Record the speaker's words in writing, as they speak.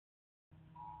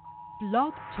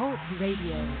Blog Talk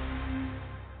Radio.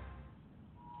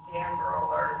 Amber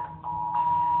Alert.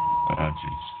 Oh,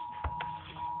 jeez.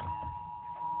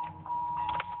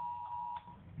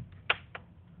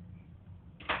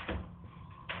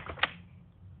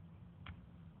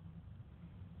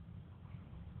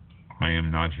 I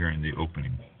am not hearing the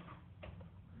opening.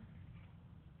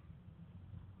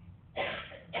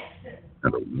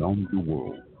 Around the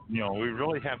world. You know, we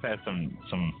really have had some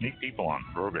neat people on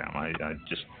the program. I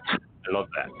love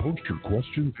that. Post your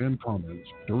questions and comments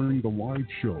during the live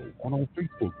show on our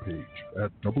Facebook page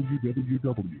at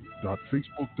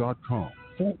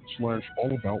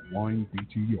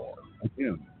www.facebook.com/allaboutwinebtr.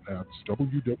 Again, that's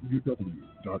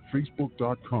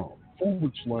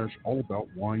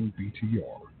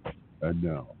www.facebook.com/allaboutwinebtr. And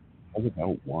now, All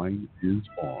About Wine is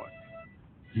on.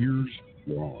 Here's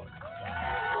Ron.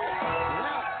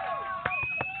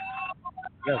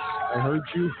 Yes, I heard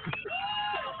you.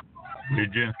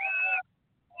 Did you?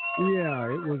 Yeah,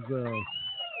 it was.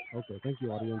 Okay, thank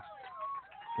you, audience.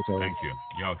 Thank you.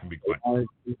 Y'all can be quiet.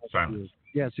 Silence.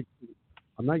 Yes,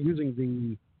 I'm not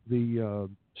using the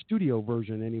studio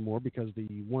version anymore because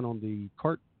the one on the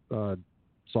CART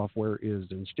software is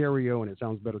in stereo and it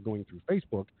sounds better going through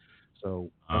Facebook.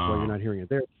 So that's why you're not hearing it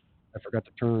there. I forgot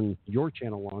to turn your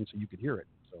channel on so you could hear it.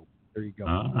 So there you go.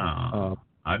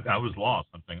 I was lost.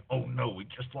 I'm thinking, oh no, we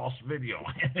just lost video.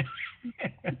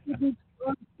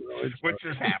 Which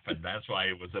has happened. That's why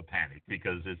it was a panic,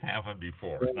 because it's happened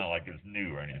before. It's not like it's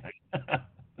new or anything.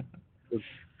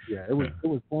 Yeah, it was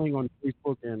playing on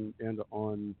Facebook and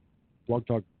on Blog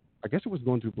Talk. I guess it was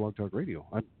going through Blog Talk Radio.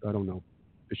 I don't know.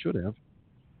 It should have.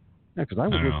 Yeah, because I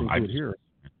was listening to it here.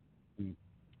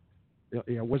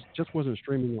 Yeah, it just wasn't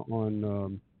streaming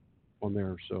on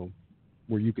there, so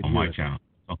where you could on hear my it. channel.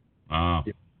 Yeah.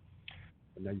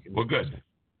 And now you can good.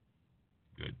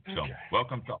 Good. So,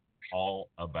 welcome to All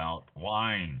About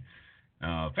Wine.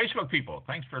 Facebook people,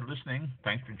 thanks for listening.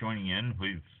 Thanks for joining in.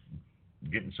 We've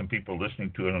getting some people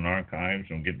listening to it on archives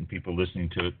and getting people listening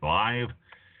to it live.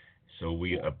 So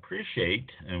we appreciate,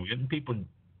 and we're getting people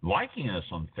liking us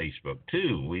on Facebook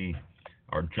too. We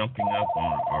are jumping up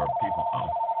on our people. Oh,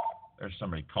 there's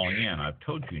somebody calling in. I've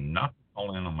told you not to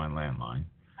call in on my landline.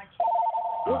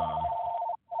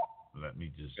 Let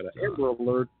me just. Got an Amber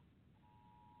Alert.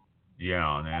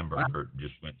 Yeah, an Amber Alert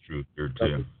just went through here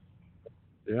too.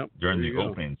 Yep. During the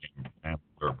opening, Amber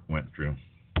Alert went through.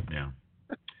 Yeah.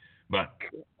 But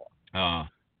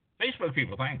Facebook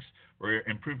people, thanks. We're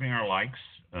improving our likes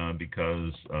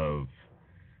because of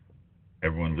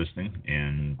everyone listening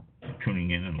and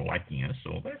tuning in and liking us.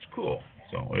 So that's cool.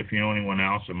 So if you know anyone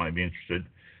else that might be interested,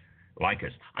 like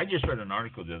us. I just read an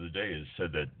article the other day that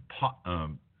said that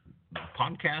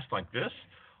podcasts like this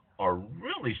are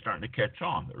really starting to catch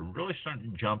on. They're really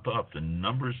starting to jump up. The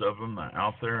numbers of them are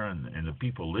out there and the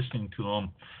people listening to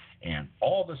them and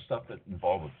all the stuff that's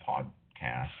involved with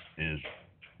podcasts is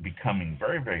becoming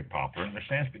very, very popular. And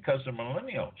it's because of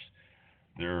millennials.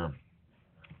 They're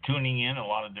tuning in a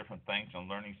lot of different things and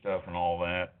learning stuff and all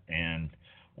that. And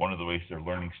one of the ways they're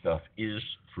learning stuff is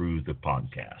through the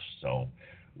podcast. So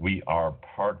we are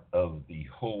part of the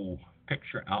whole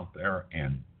picture out there,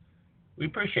 and we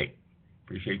appreciate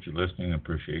you listening,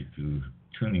 appreciate you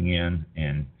tuning in.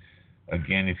 And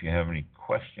again, if you have any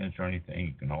questions or anything,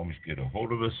 you can always get a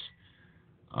hold of us.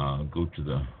 Go to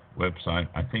the website.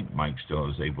 I think Mike still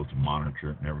is able to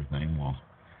monitor it and everything while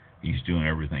he's doing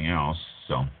everything else.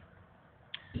 So,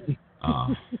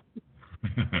 not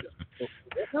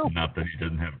that he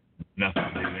doesn't have nothing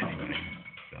to do anyway.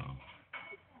 So,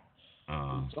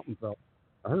 something fell.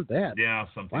 I heard that. Yeah,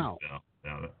 something wow. fell.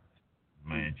 Yeah,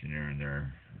 my engineer in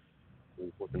there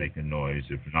making noise.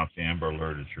 If it's not the Amber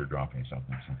Alert, it's sure dropping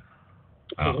something.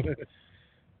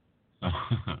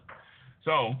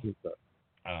 So,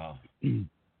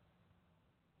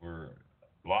 we're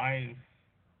live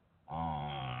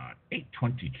on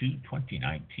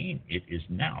 8/22/2019. It is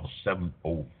now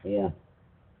 7:04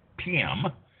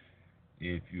 p.m.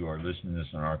 If you are listening to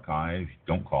this on archive,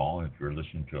 don't call. If you're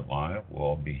listening to it live,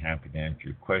 we'll be happy to answer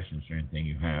your questions or anything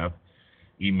you have.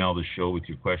 Email the show with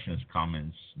your questions,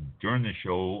 comments during the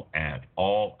show at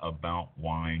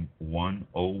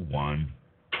allaboutwine101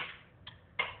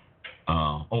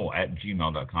 at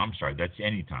gmail.com. Sorry, that's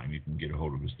anytime. You can get a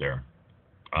hold of us there.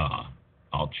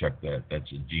 I'll check that.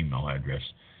 That's a Gmail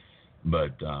address.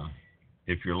 But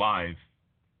if you're live,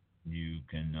 you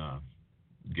can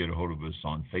get a hold of us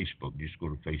on Facebook. Just go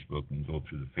to Facebook and go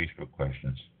through the Facebook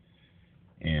questions.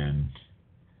 And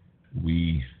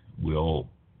we will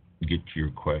get to your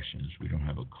questions. We don't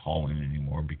have a call-in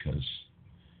anymore because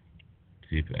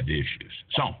they've had issues.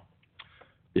 So,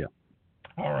 yeah.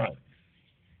 All right.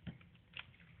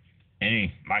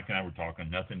 funny. Mike and I were talking.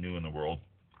 Nothing new in the world.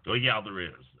 Oh yeah, there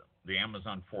is. The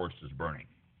Amazon forest is burning,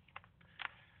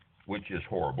 which is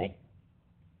horrible.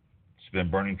 It's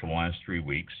been burning for the last 3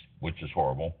 weeks, which is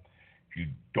horrible. If you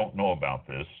don't know about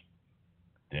this,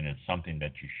 then it's something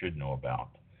that you should know about.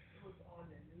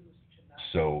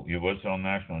 So it was on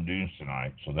national news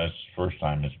tonight. So that's the first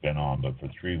time it's been on. But for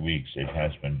 3 weeks, it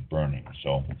has been burning.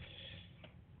 So,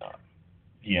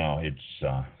 it's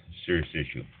a serious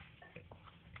issue.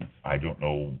 I don't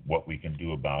know what we can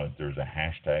do about it. There's a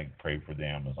hashtag, pray for the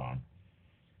Amazon.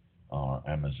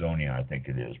 Amazonia, I think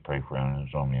it is. Pray for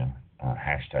Amazonia.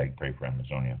 Hashtag, pray for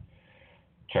Amazonia.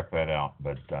 Check that out.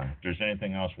 But if there's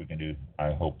anything else we can do,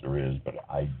 I hope there is, but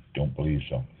I don't believe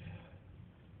so.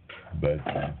 But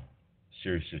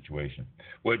serious situation.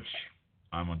 Which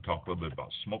I'm going to talk a little bit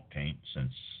about smoke taint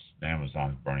since the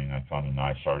Amazon's burning. I found a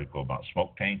nice article about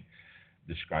smoke taint.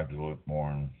 Described it a little bit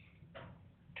more and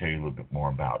tell you a little bit more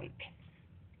about it.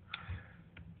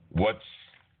 What's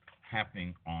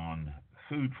happening on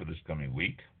food for this coming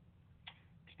week?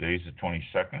 Today's the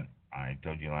 22nd. I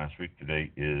told you last week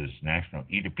today is National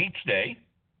Eat a Peach Day.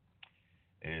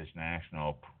 It is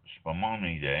National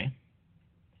Spumoni Day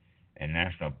and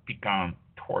National Pecan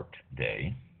Torte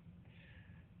Day.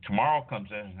 Tomorrow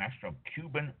comes in as National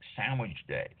Cuban Sandwich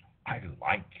Day. I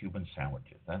like Cuban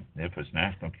sandwiches. If it's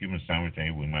National Cuban Sandwich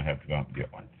Day, we might have to go out and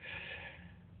get one.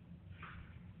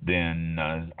 Then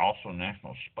also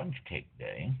National Sponge Cake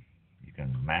Day. You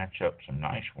can match up some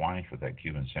nice wines with that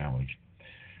Cuban sandwich.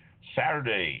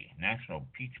 Saturday, National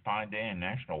Peach Pie Day and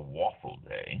National Waffle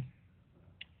Day.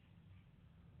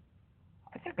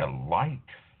 I think a light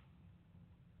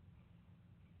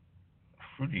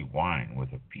fruity wine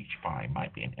with a peach pie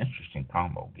might be an interesting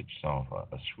combo. Get yourself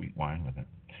a sweet wine with it.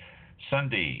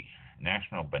 Sunday,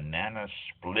 National Banana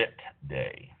Split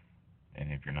Day.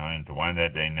 And if you're not into wine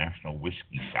that day, National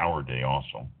Whiskey Sour Day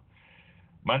also.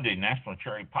 Monday, National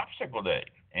Cherry Popsicle Day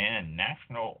and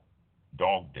National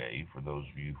Dog Day for those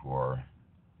of you who are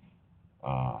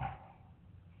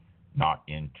not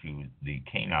into the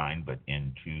canine, but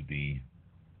into the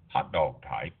hot dog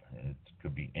type. It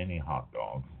could be any hot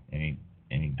dog, any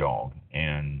dog.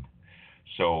 And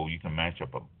so you can match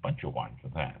up a bunch of wines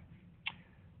with that.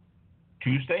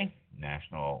 Tuesday,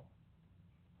 National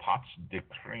Pots de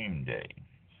Creme Day.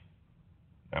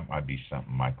 That might be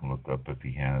something Mike can look up if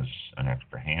he has an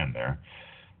extra hand there.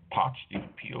 Pots de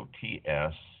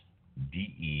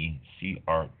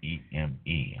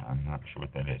P-O-T-S-D-E-C-R-E-M-E. I'm not sure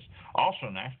what that is. Also,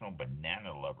 National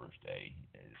Banana Lovers Day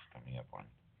is coming up on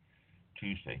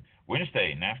Tuesday.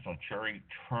 Wednesday, National Cherry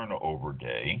Turnover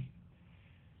Day.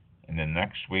 And then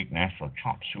next week, National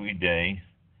Chop Suey Day.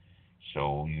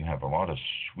 So you have a lot of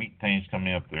sweet things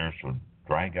coming up there. So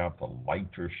drag out the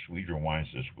lighter, sweeter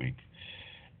wines this week.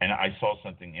 And I saw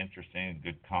something interesting, a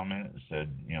good comment. It said,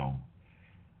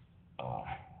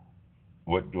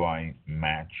 what do I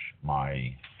match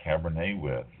my Cabernet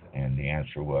with? And the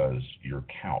answer was your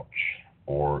couch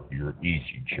or your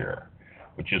easy chair,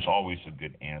 which is always a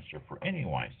good answer for any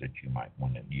wines that you might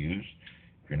want to use.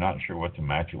 If you're not sure what to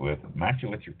match it with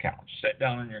your couch. Sit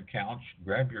down on your couch,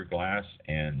 grab your glass,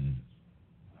 and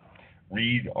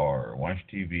read or watch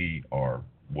TV or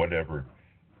whatever,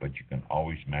 but you can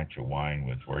always match a wine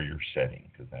with where you're sitting,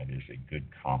 because that is a good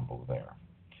combo there.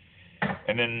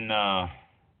 And then,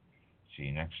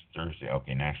 next Thursday,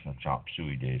 okay, National Chop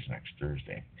Suey Day is next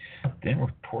Thursday. Then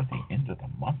we're toward the end of the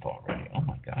month already. Oh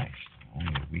my gosh,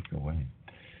 only a week away.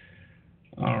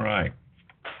 All right.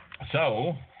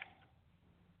 So,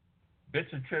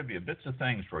 bits of trivia, bits of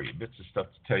things for you, bits of stuff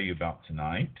to tell you about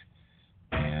tonight.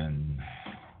 And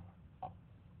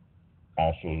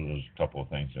also, there's a couple of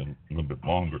things a little bit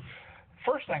longer.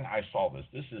 First thing I saw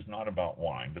this is not about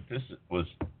wine, but this was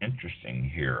interesting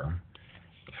here.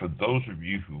 For those of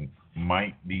you who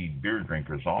might be beer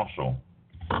drinkers also,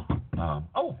 my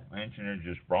engineer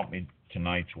just brought me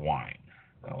tonight's wine.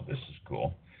 Oh, this is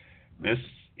cool. This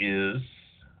is,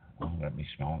 let me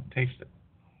smell it and taste it.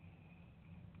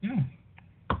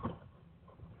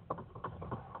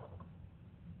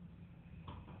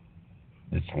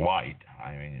 It's light.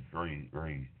 I mean, it's very,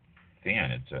 very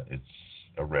thin. It's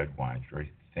a red wine. It's very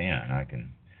thin. I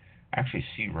can actually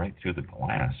see right through the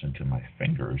glass into my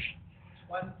fingers.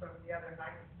 One from the other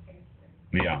night.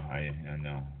 Yeah, I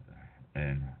know.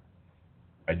 And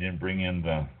I didn't bring in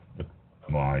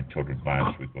I told her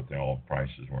last week what all the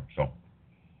prices were. So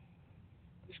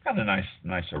it's got a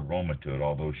nice aroma to it,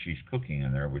 although she's cooking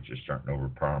in there, which is starting to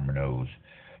overpower my nose.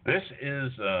 This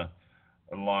is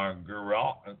La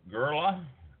Gerla,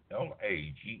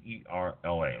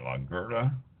 L-A-G-E-R-L-A, La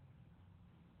Gerla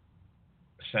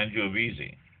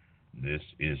Sangiovese. This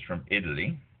is from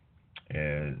Italy.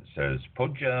 It says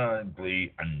Poggia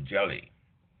gli Angeli,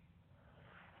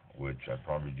 which I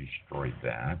probably destroyed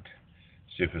that.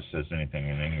 See if it says anything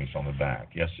in English on the back.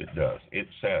 Yes, it does. It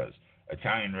says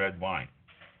Italian red wine,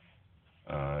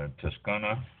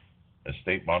 Toscana,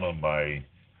 estate bottled by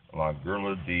La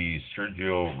Gerla di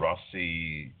Sergio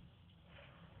Rossi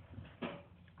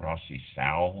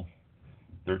Sal,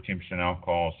 13%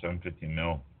 alcohol, 750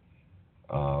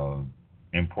 ml,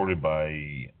 imported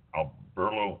by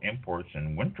Alberlo Imports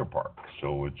in Winter Park.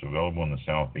 So it's available in the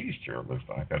southeast here, it looks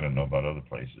like. I don't know about other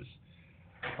places.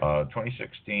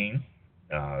 2016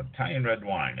 Italian red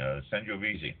wine,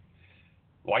 Sangiovese.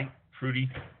 Light, fruity,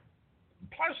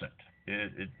 pleasant.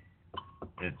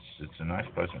 It's a nice,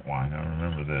 pleasant wine. I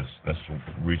remember this. That's the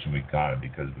reason we got it,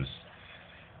 because it was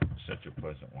such a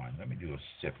pleasant wine. Let me do a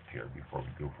sip here before we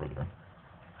go further.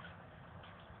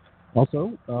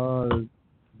 Also,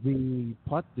 the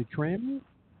Pots de crème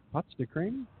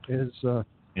is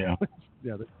Yeah.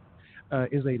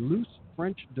 is a loose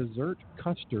French dessert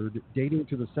custard dating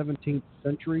to the 17th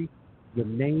century. The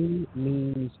name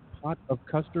means pot of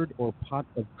custard or pot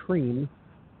of cream,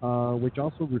 which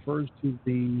also refers to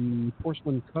the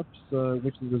porcelain cups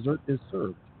which the dessert is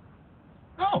served.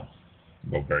 Oh,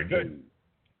 well, very good.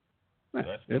 So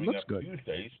that's It coming looks up good.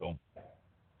 Tuesday, so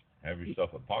have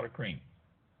yourself a pot of cream.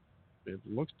 It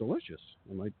looks delicious.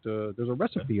 I might. There's a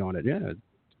recipe on it. Yeah,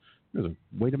 there's a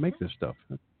way to make this stuff.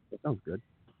 That sounds good.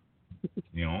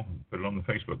 You know, put it on the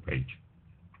Facebook page.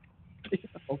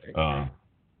 Okay.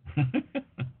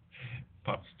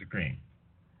 Pots to cream.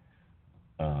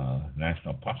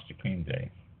 National Pots to Cream Day.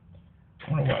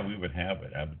 I wonder why we would have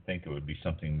it. I would think it would be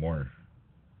something more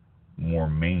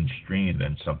mainstream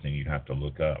than something you'd have to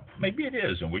look up. Maybe it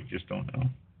is, and we just don't know.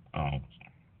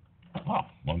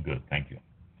 Well, good. Thank you.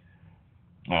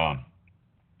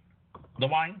 The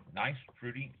wine, nice,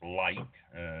 fruity, light,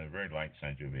 very light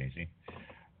Sangiovese.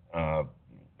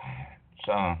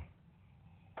 It's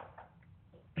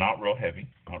not real heavy,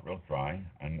 not real dry.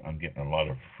 I'm getting a lot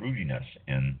of fruitiness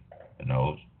in the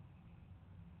nose.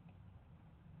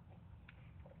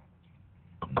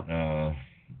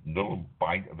 Little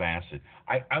bite of acid.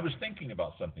 I was thinking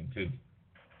about something too.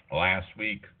 Last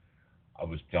week, I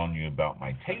was telling you about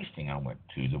my tasting I went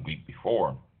to the week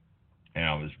before, and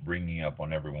I was bringing up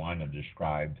on every wine I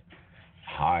described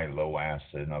high, low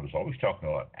acid, and I was always talking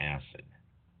about acid.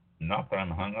 Not that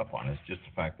I'm hung up on it, it's just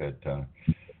the fact that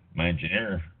my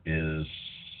engineer is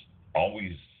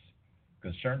always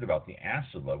concerned about the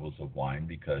acid levels of wine,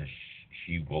 because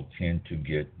she will tend to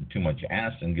get too much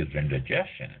acid and gives her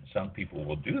indigestion, and some people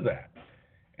will do that,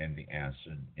 and the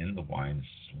acid in the wines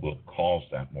will cause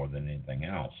that more than anything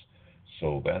else.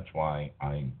 So that's why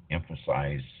I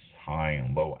emphasize high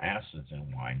and low acids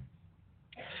in wine,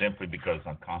 simply because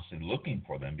I'm constantly looking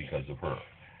for them because of her.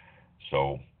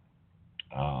 So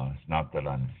it's not that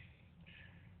I'm,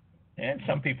 and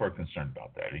some people are concerned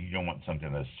about that. You don't want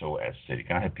something that's so acidic.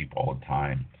 I have people all the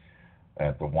time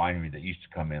at the winery that used to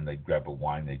come in, they'd grab a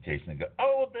wine, they'd taste it and go,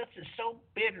 oh, this is so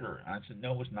bitter. And I said,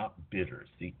 no, it's not bitter.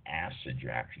 It's the acid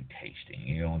you're actually tasting.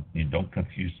 You don't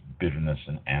confuse bitterness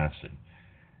and acid.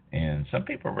 And some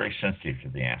people are very sensitive to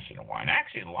the acid in wine.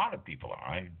 Actually, a lot of people are.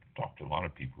 I talk to a lot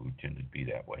of people who tend to be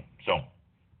that way. So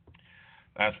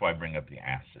that's why I bring up the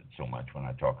acid so much when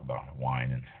I talk about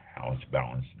wine and how it's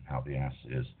balanced and how the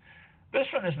acid is.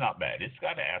 This one is not bad. It's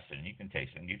got acid, and you can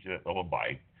taste it. It gives you that little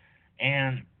bite.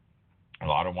 And a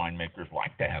lot of winemakers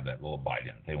like to have that little bite in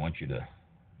it. They want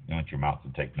your mouth to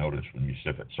take notice when you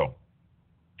sip it. So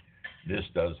this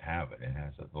does have it. It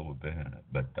has a little bit in it,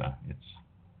 but it's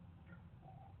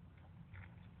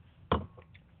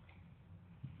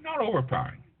not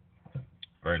overpowering.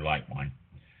 Very light wine.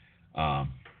 All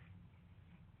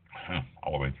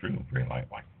the way through, very light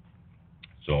wine.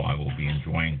 So I will be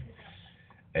enjoying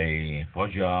a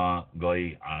Foggia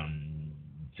gli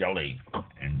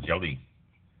Angeli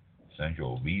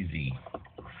Sangiovese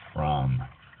from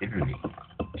Italy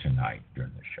tonight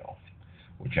during the show,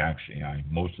 which actually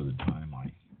most of the time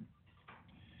I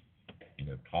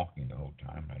end up talking the whole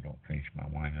time. I don't finish my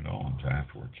wine at all until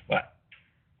afterwards. But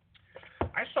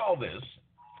I saw this.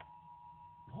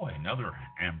 Boy, another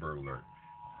Amber Alert.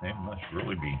 They must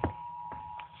really be.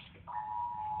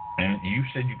 And you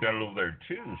said you got it over there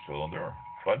too, so they're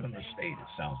flooding the state, it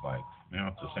sounds like.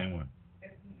 It's the same one.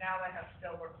 Now they have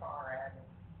silver car added.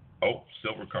 Oh,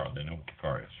 silver car. They know what the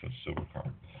car is, so it's silver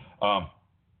car.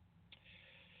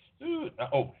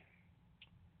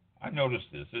 I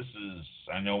noticed this.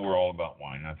 I know we're all about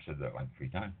wine. I've said that like 3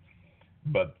 times.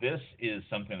 But this is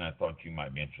something I thought you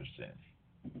might be interested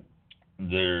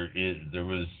in. There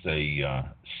was a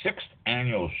 6th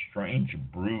annual Strange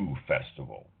Brew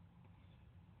Festival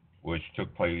which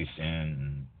took place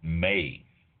in May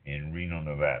in Reno,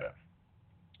 Nevada.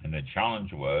 And the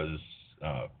challenge was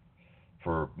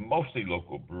for mostly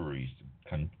local breweries to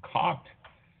concoct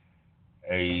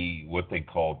a what they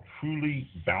call truly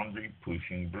boundary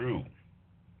pushing brew.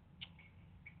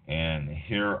 And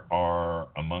here are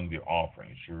among the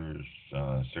offerings. Here's 6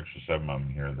 or 7 of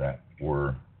them here that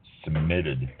were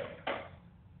submitted.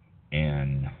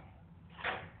 And,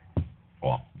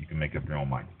 well, you can make up your own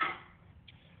mind.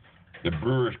 The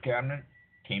brewer's cabinet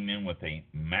came in with a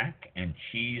mac and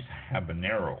cheese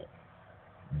habanero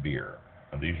beer.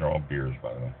 Now, these are all beers,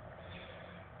 by the way.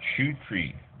 Shoe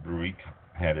Tree Brewery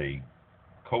had a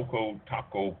Coco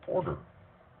Taco Porter.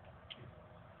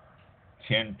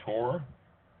 Tintor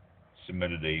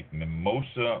submitted a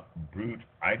Mimosa Brut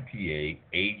IPA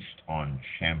aged on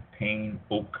champagne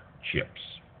oak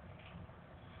chips.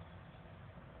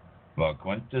 La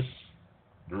Quintas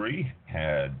Brewery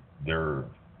had their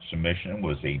submission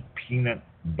was a peanut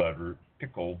butter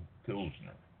pickle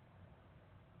pilsner.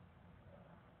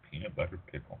 Peanut butter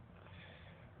pickle.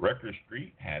 Wrecker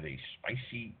Street had a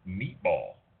spicy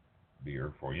meatball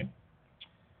beer for you.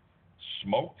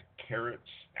 Smoked Carrot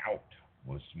Stout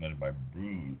was submitted by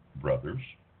Brew Brothers.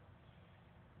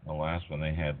 The last one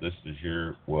they had listed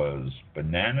here was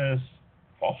Bananas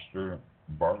Foster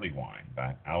Barley Wine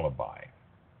by Alibi.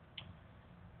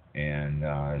 And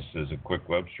it says a quick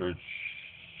web search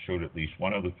showed at least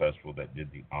one other festival that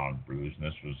did the odd brews, and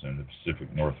this was in the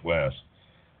Pacific Northwest.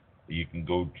 You can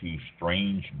go to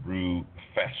Strange Brew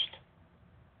Fest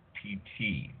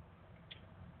PT.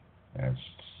 That's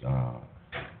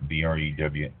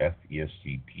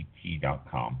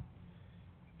BREWFESTPT.com,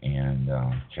 and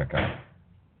check out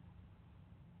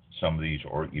some of these,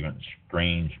 or even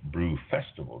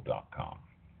StrangeBrewFestival.com.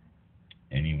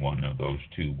 Any one of those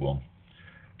two will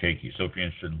take you. So if you're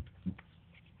interested in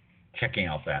checking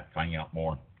out that, finding out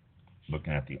more,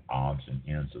 looking at the odds and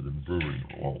ends of the brewery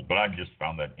world. But I just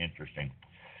found that interesting.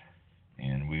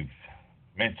 And we've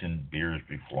mentioned beers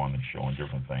before on the show and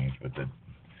different things, but the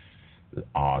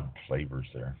odd flavors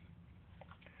there.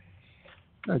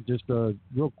 Just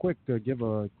real quick, give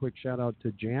a quick shout out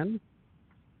to Jan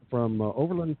from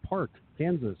Overland Park,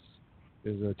 Kansas,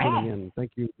 is tuning in.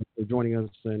 Thank you for joining us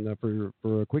and for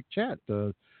a quick chat.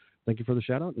 Thank you for the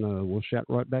shout out, and we'll chat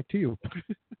right back to you.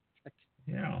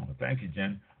 Yeah, thank you,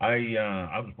 Jen. I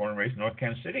was born and raised in North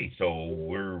Kansas City, so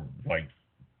we're like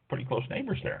pretty close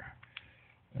neighbors there.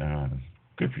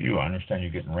 Good for you. I understand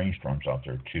you're getting rainstorms out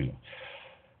there too.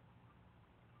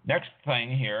 Next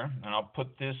thing here, and I'll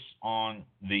put this on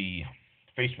the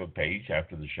Facebook page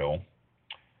after the show.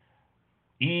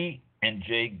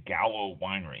 E&J Gallo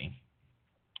Winery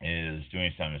is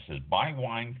doing something that says, "Buy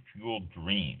wine, fuel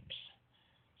dreams."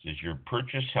 It says your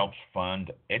purchase helps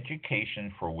fund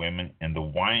education for women in the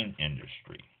wine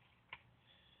industry.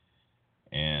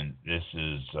 And this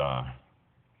is a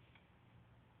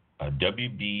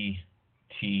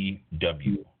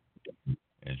WBTW.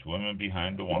 It's Women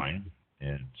Behind the Wine.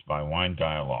 It's by Wine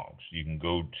Dialogues. You can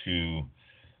go to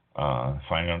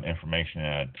find out information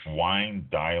at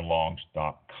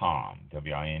winedialogues.com,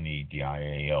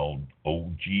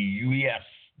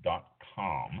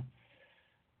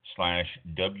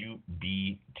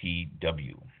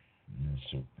 WINEDIALOGUS.com/WBTW.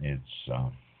 It's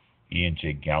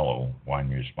E&J Gallo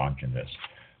Winery sponsoring this.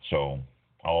 So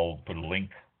I'll put a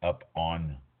link up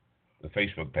on the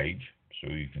Facebook page so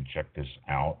you can check this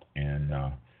out. And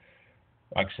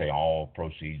like I say, all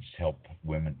proceeds help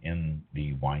women in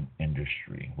the wine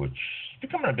industry, which is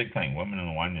becoming a big thing. Women in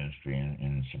the wine industry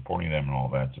and supporting them and all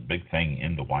that. It's a big thing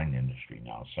in the wine industry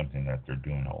now. It's something that they're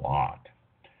doing a lot.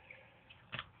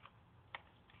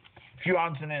 A few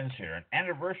odds and ends here. An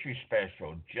anniversary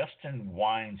special. Justin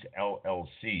Wines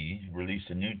LLC released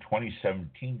a new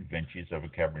 2017 vintage of a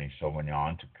Cabernet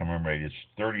Sauvignon to commemorate its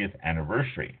 30th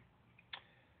anniversary.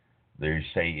 They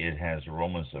say it has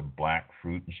aromas of black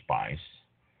fruit and spice.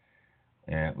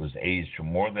 And it was aged for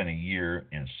more than a year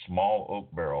in small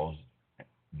oak barrels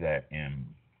that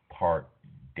impart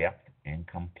depth and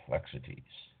complexities.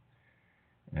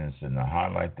 And it's in the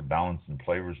highlight the balance and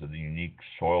flavors of the unique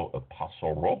soil of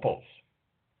Paso Robles.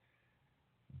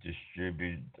 The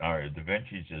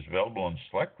vintage is available in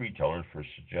select retailers for a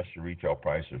suggested retail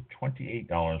price of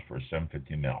 $28 for a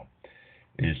 750 ml.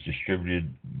 It is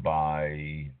distributed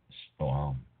by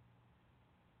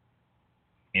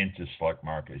into select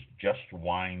markets,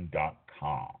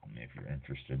 justwine.com. If you're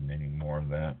interested in any more of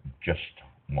that,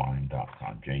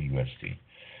 justwine.com, JUST.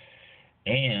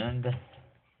 And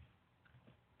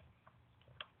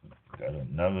got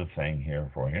another thing here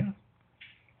for you.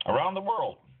 Around the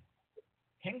world,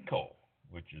 Henkel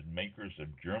which is makers of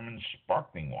German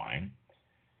sparkling wine,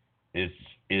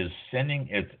 is sending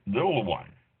its little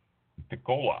one,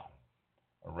 Piccola,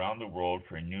 around the world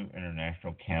for a new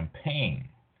international campaign.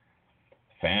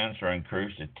 Fans are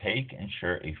encouraged to take and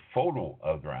share a photo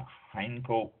of their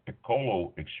Heinkel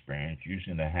Piccolo experience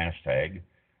using the hashtag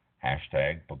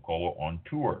Piccolo on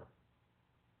Tour.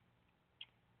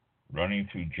 Running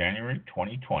through January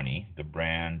 2020, the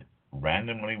brand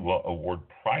randomly will award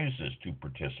prizes to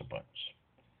participants.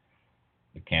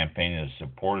 The campaign is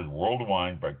supported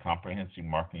worldwide by comprehensive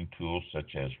marketing tools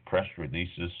such as press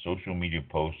releases, social media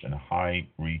posts, and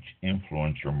high-reach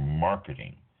influencer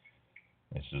marketing.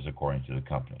 This is according to the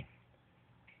company.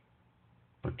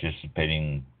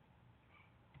 Participating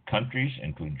countries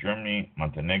include Germany,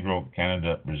 Montenegro,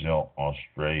 Canada, Brazil,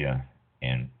 Australia,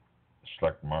 and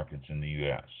select markets in the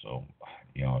U.S. So,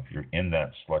 if you're in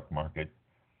that select market,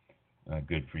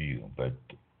 good for you. But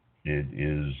it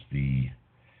is the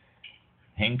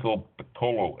Henkel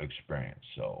Piccolo experience.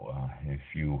 So if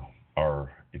you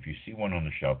see one on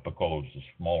the shelf, Piccolo is a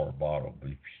smaller bottle, but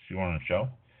if you see one on the shelf,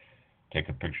 take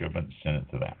a picture of it and send it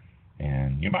to them.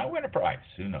 And you might win a prize.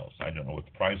 Who knows? I don't know what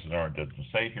the prizes are. It doesn't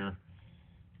say here,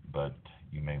 but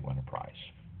you may win a prize.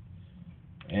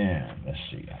 And let's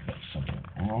see, I've got something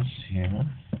else here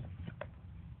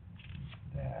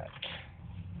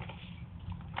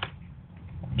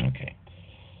okay.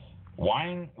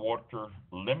 Wine Water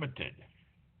Limited,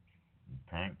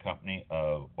 parent company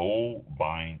of O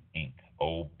Vine Inc.,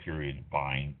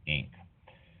 O.Vine Inc.,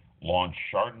 launched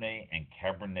Chardonnay and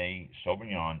Cabernet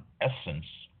Sauvignon Essence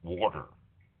Water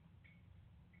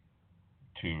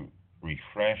to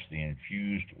refresh the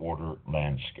infused water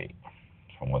landscape,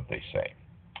 from what they say.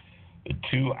 The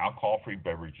two alcohol-free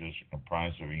beverages are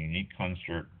comprised of a unique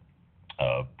concert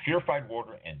of purified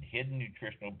water and hidden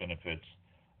nutritional benefits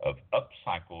of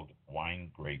upcycled wine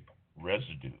grape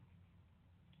residue.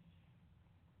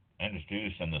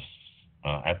 Introduced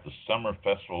at the Summer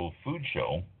Festival Food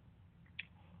Show,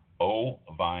 O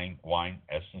Vine Wine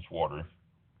Essence Water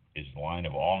is a line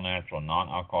of all-natural,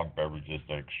 non-alcoholic beverages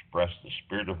that express the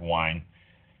spirit of wine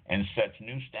and sets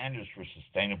new standards for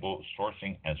sustainable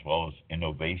sourcing as well as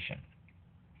innovation.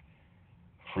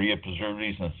 Free of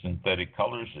preservatives and synthetic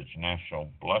colors, its natural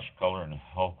blush color and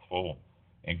healthful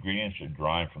ingredients are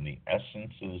derived from the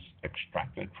essences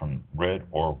extracted from red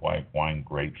or white wine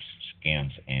grapes,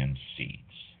 skins, and seeds.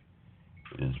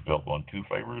 It is available in two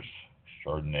flavors,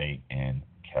 Chardonnay and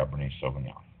Cabernet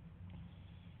Sauvignon.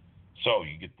 So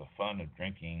you get the fun of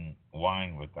drinking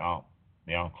wine without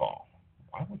the alcohol.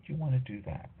 Why would you want to do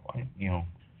that? Why,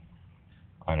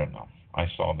 I don't know. I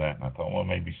saw that and I thought, well,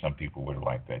 maybe some people would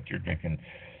like that.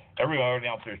 Everybody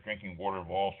out there is drinking water of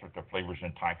all sorts of flavors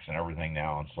and types and everything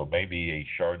now, and so maybe a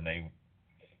Chardonnay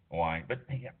wine. But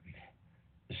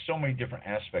there's so many different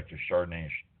aspects of Chardonnay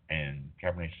and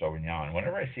Cabernet Sauvignon. And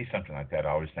whenever I see something like that, I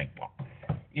always think, well,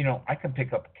 I can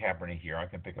pick up a Cabernet here, I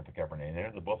can pick up a Cabernet there.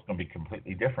 They're both going to be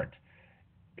completely different.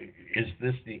 Is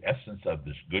this the essence of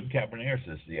this good Cabernet, or is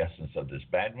this the essence of this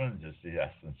bad one? Is this the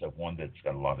essence of one that's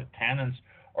got a lot of tannins,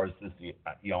 or is this the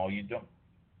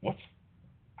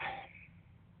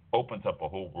opens up a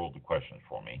whole world of questions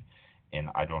for me, and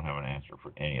I don't have an answer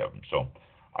for any of them. So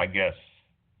I guess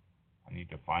I need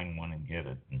to find one and get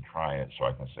it and try it so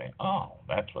I can say, oh,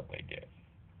 that's what they did.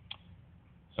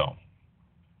 So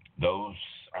those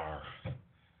are,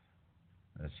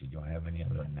 let's see, do I have any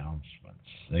other announcements?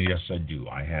 Yes, I do.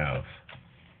 I have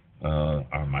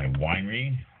my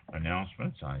winery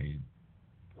announcements. Let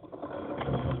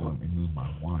me move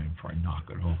my wine before I knock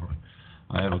it over.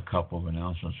 I have a couple of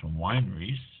announcements from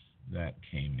wineries that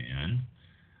came in.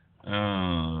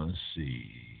 Let's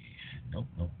see. Nope.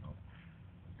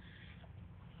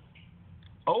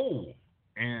 Oh,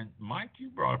 and Mike, you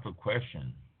brought up a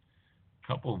question a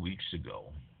couple of weeks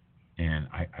ago, and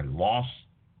I lost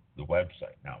the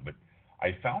website now, but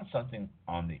I found something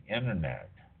on the internet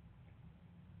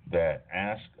that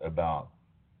asked about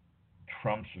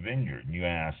Trump's Vineyard. And you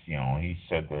asked, he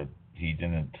said that he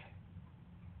didn't,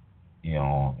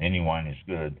 any wine is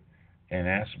good, and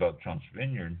asked about Trump's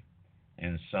Vineyard,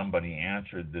 and somebody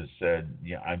answered that said,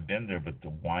 yeah, I've been there, but the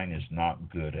wine is not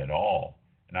good at all.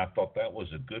 And I thought that was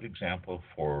a good example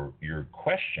for your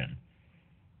question,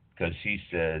 because he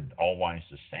said all wine's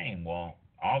the same. Well,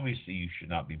 obviously you should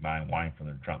not be buying wine from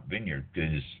the Trump Vineyard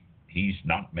because he's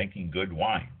not making good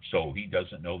wine, so he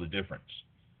doesn't know the difference.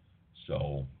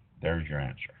 So there's your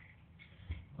answer.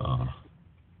 No.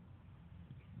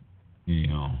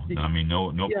 Yeah,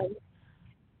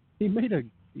 he made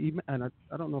and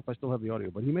I don't know if I still have the audio,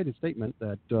 but he made a statement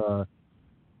that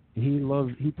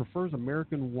he prefers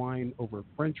American wine over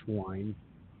French wine,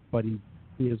 but he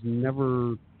he has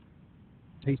never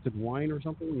tasted wine or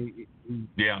something.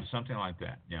 Yeah, something like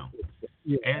that. Yeah.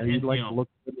 Yeah, And he'd like you to know, look.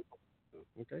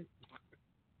 Okay.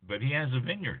 but he has a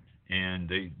vineyard, and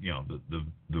they, you know,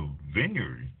 the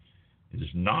vineyard is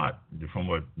not, from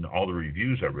what all the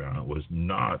reviews I read on it, was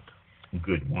not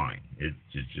good wine. It's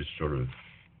just sort of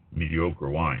mediocre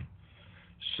wine.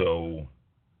 So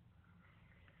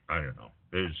I don't know.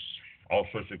 There's all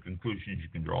sorts of conclusions you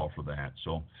can draw for that.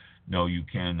 So no, you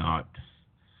cannot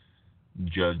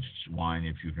judge wine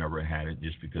if you've never had it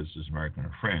just because it's American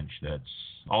or French. That's,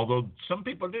 although some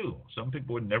people do. Some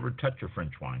people would never touch a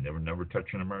French wine. They would never touch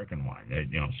an American wine. They,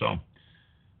 you know, so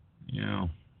you know,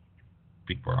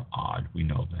 people are odd. We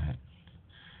know that.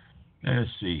 Let's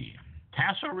see.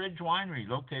 Tassel Ridge Winery,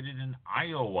 located in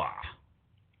Iowa,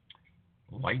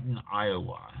 Lighton,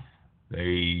 Iowa.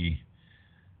 Did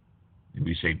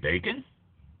we say bacon?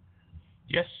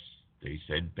 Yes, they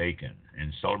said bacon.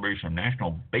 In celebration of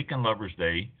National Bacon Lovers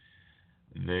Day,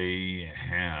 they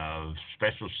have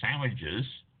special sandwiches,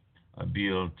 a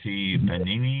BLT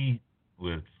panini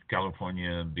with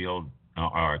California BLT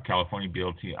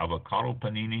avocado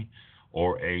panini,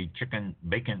 or a chicken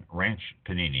bacon ranch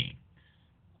panini.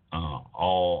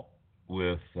 All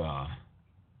with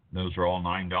those are all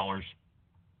 $9,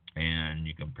 and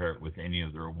you can pair it with any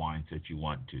of their wines that you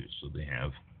want to. So they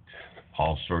have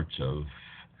all sorts of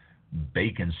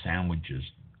bacon sandwiches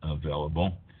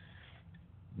available.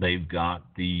 They've got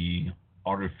the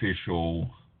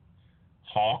artificial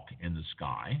hawk in the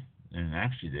sky, and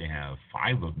actually they have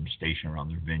 5 of them stationed around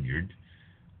their vineyard.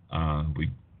 We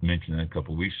mentioned that a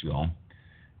couple of weeks ago.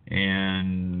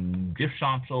 And gift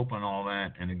shops open, all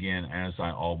that. And again, as I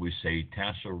always say,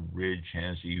 Tassel Ridge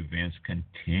has events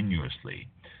continuously.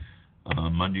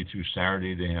 Monday through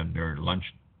Saturday, they have their lunch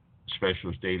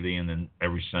specials daily, and then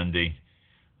every Sunday,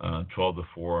 12 to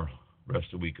 4,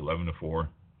 rest of the week, 11 to 4.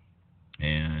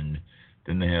 And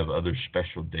then they have other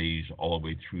special days all the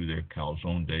way through their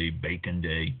calzone day, bacon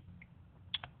day.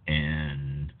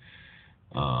 And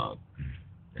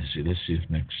let's see if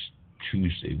next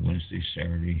Tuesday, Wednesday,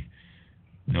 Saturday.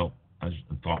 Nope. I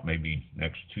thought maybe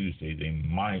next Tuesday they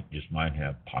might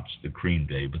have Pots the Cream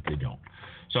Day, but they don't.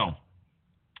 So,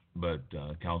 but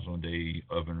calzone day,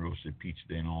 oven roasted pizza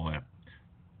day, and all that.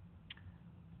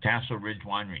 Tassel Ridge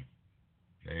Winery.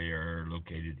 They are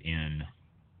located in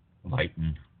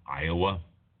Lighton, Iowa.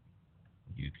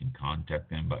 You can contact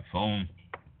them by phone.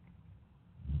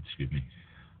 Excuse me.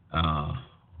 Oh,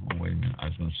 wait a minute. I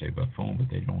was going to say by phone, but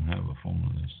they don't have a phone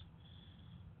on this.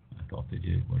 I thought they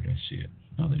did. Where did I see it?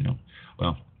 No, they don't.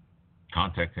 Well,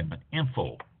 contact them at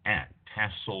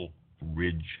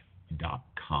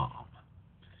info@tasselridge.com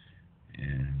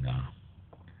and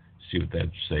see what they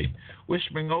have to say.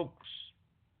 Whispering Oaks.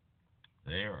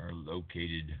 They are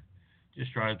located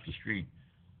just right up the street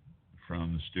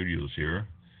from the studios here.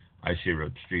 I say right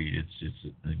up the street. It's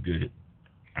a good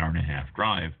hour and a half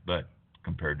drive, but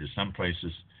compared to some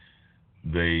places,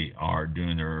 they are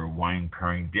doing their wine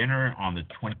pairing dinner on the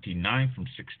 29th from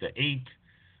 6 to 8.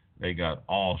 They got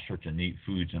all sorts of neat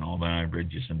foods and all that. I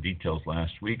read you some details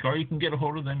last week. Or you can get a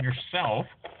hold of them yourself.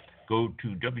 Go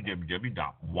to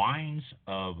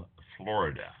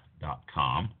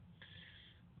www.winesoflorida.com.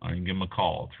 You can give them a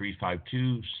call,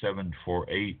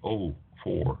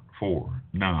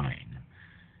 352-748-0449.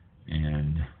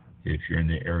 And if you're in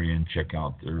the area, and check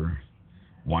out their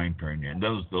wine pairing dinner.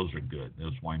 Those are good.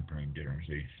 Those wine pairing dinners,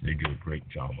 they do a great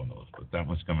job on those. But that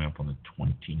one's coming up on the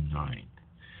 29th.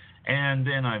 And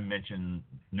then I mentioned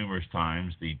numerous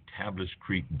times the Tablas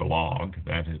Creek blog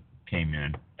that came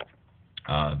in.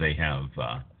 They have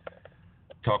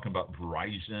talking about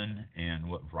Verizon and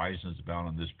what Verizon is about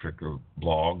on this particular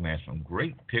blog. And they have some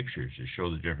great pictures to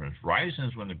show the difference. Verizon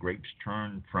is when the grapes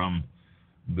turn from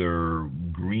their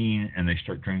green and they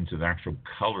start turning to the actual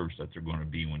colors that they're going to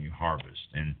be when you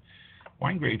harvest. And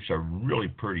wine grapes are really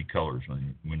pretty colors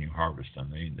when you harvest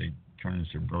them. They turn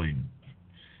into really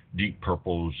deep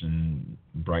purples and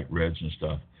bright reds and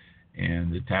stuff.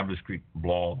 And the Tablas Creek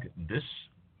blog this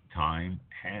time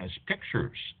has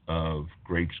pictures of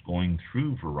grapes going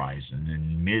through Verizon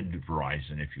and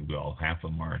mid-Verizon, if you will. Half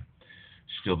of them are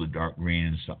still the dark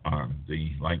green,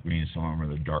 the light green, some of them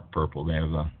are the dark purple. They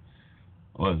have a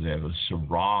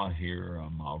Syrah here, a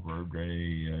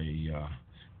Malverde, a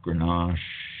Grenache,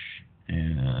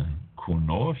 and a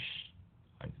Counos.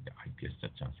 I guess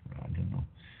that sounds right. I don't know.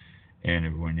 And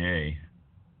a Viognier,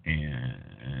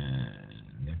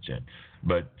 and that's it.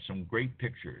 But some great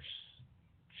pictures.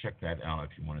 Check that out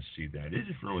if you want to see that. It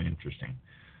is really interesting.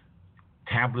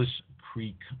 Tablas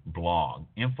Creek blog,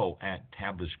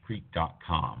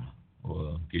 info@tablascreek.com.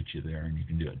 will get you there, and you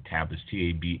can do it. Tablas,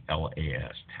 Tablas,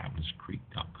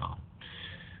 tablascreek.com,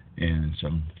 and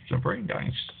some very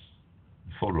nice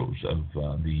photos of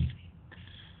the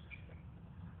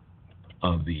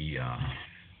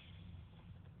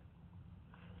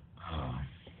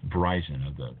Verizon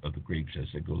of the grapes as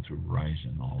they go through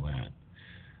Verizon and all that.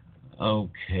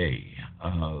 Okay,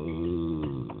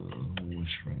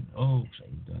 Whispering Oaks,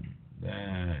 I've done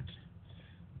that.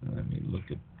 Let me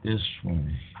look at this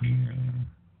one here.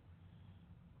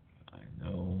 I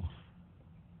know.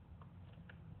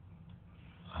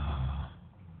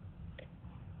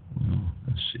 Well,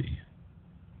 let's see.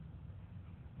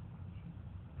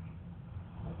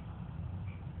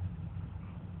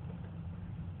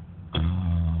 Well,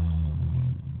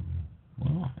 I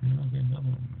know I've got another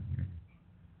one here.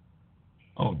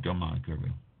 Oh, Delmonico.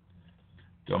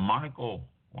 Delmonico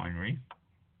Winery.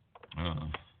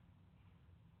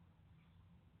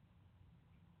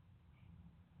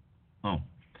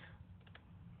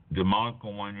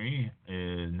 Delmonico Winery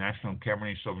National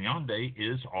Cabernet Sauvignon Day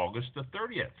is August the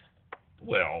 30th.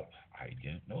 Well, I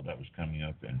didn't know that was coming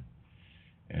up,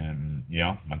 and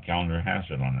yeah, my calendar has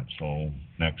it on it. So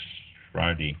next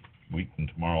Friday, week from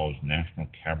tomorrow, is National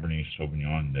Cabernet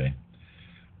Sauvignon Day.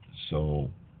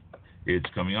 So it's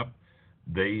coming up.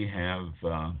 They have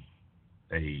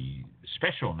a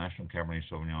special National Cabernet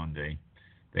Sauvignon Day.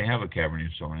 They have a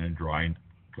Cabernet Sauvignon, dry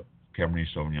Cabernet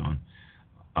Sauvignon.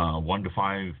 1 to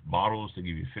 5 bottles, they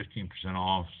give you 15%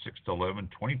 off. 6 to 11,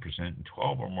 20%. And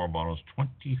 12 or more bottles,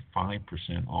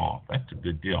 25% off. That's a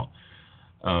good deal.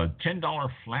 $10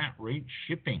 flat rate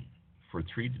shipping for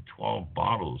 3 to 12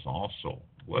 bottles also.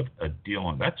 What a deal.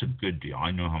 And that's a good deal.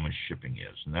 I know how much shipping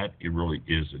is, and that it really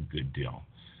is a good deal.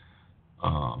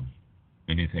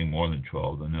 Anything more than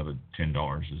 12, another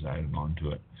 $10 is added on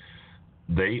to it.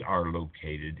 They are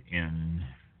located in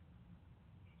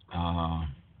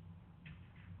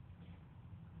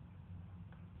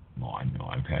well, I know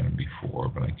I've had them before,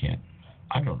 but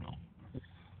I don't know.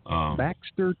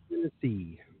 Baxter,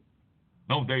 Tennessee.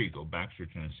 Oh, there you go, Baxter,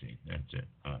 Tennessee. That's it.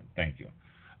 Thank you.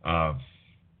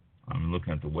 I'm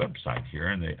looking at the website here,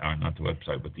 and they are not the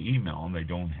website, but the email, and they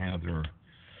don't have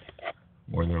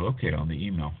where they're located on the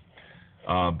email.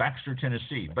 Baxter,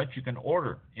 Tennessee, but you can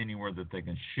order anywhere that they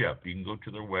can ship. You can go to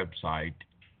their website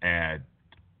at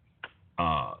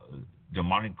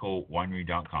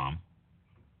DelmonicoWinery.com,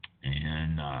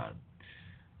 and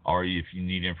or if you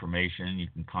need information, you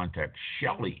can contact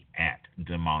Shelley at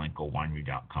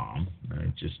DelmonicoWinery.com.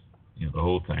 Just the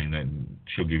whole thing, then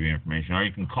she'll give you information, or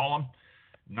you can call them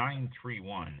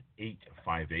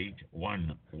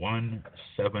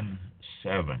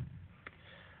 931-858-1177.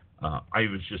 I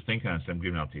was just thinking as I'm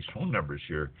giving out these phone numbers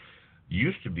here.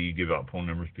 Used to be you give out phone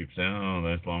numbers, people say, oh,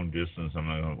 that's long distance. I'm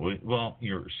not going to. Well,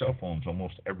 your cell phones,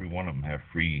 almost every one of them have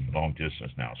free long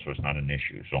distance now, so it's not an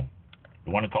issue. So if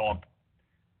you want to call them,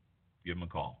 give them a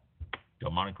call.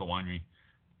 Delmonico Winery.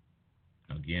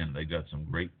 Again, they got some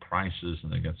great prices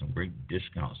and they got some great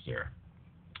discounts there,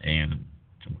 and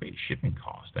some great shipping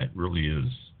costs. That really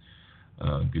is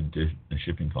good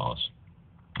shipping costs.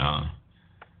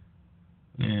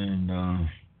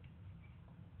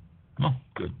 Oh,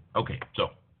 good. Okay, so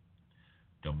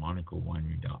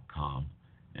DelmonicoWinery.com,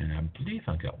 and I believe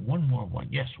I got one more one.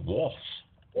 Yes, Waltz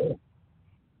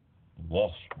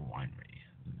Winery.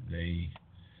 They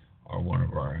are one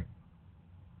of our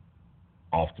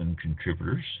often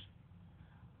contributors,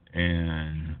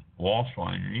 and Waltz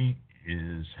Winery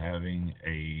is having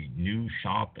a new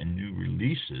shop and new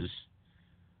releases.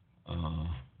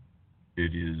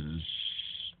 It is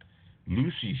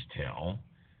Lucy's Tale.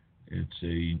 It's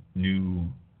a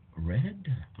new red,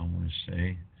 I want to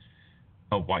say.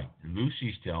 Oh, white.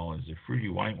 Lucy's Tale is a fruity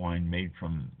white wine made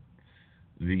from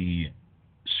the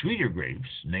sweeter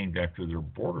grapes, named after their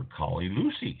border collie,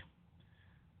 Lucy.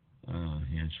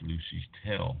 Hence Lucy's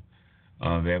Tale.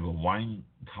 They have a wine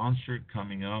concert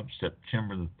coming up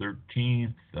September the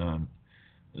 13th.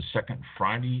 The second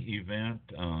Friday event,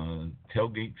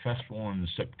 Tailgate Festival in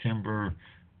September,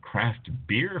 Craft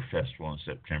Beer Festival in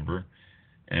September,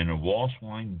 and a Waltz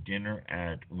Wine Dinner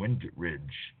at Windgate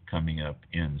Ridge coming up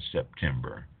in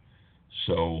September.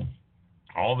 So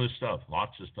all this stuff,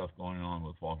 lots of stuff going on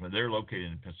with Waltz. They're located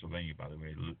in Pennsylvania, by the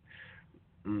way,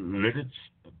 Lititz,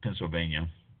 Pennsylvania.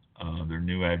 Their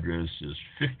new address is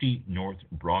 50 North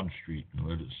Broad Street in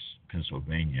Lititz,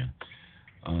 Pennsylvania.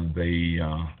 They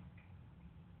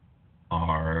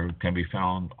can be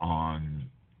found on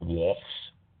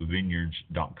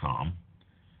WaltzVineyards.com.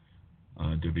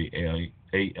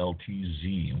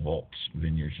 WALTZ,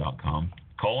 WaltzVineyards.com.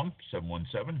 Call them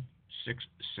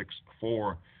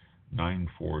 717-664-9799.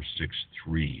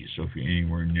 9463. So if you're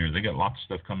anywhere near, they got lots of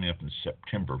stuff coming up in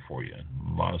September for you.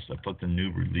 A lot of stuff. But the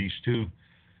new release too,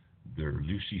 their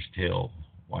Lucy's Tale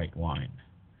white wine.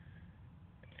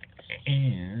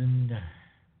 And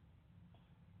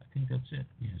I think that's it.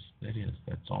 Yes, that is.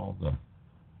 That's all the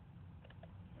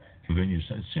vineyards.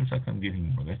 It seems like I'm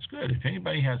getting more. That's good. If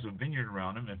anybody has a vineyard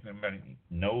around them, if anybody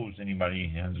knows anybody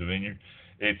who has a vineyard,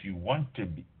 if you want to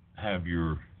have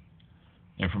your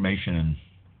information and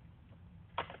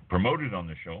promoted on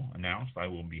the show, announced, I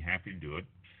will be happy to do it.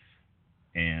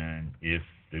 And if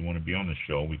they want to be on the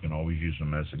show, we can always use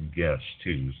them as a guest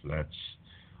too. So that's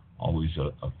always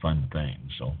a fun thing.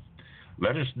 So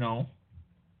let us know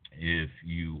if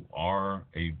you are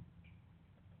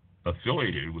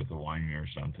affiliated with a winery or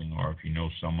something, or if you know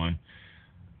someone.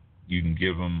 You can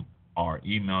give them our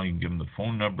email, you can give them the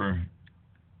phone number,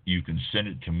 you can send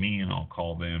it to me and I'll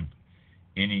call them.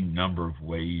 Any number of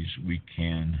ways we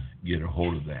can get a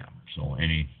hold of them. So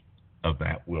any of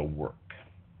that will work.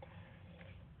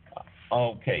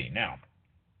 Okay, now,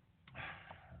 a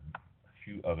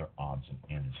few other odds and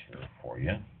ends here for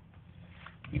you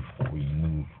before we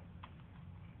move.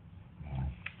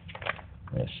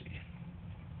 Let's see.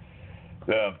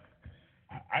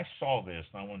 I saw this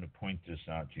and I wanted to point this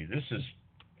out to you. This is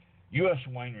U.S.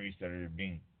 wineries that are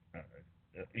being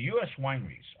U.S.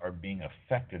 wineries are being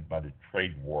affected by the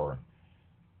trade war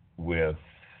with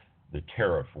the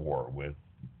tariff war with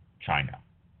China.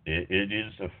 It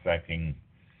is affecting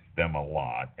them a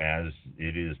lot, as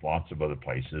it is lots of other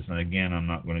places. And again, I'm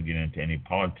not going to get into any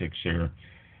politics here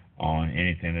on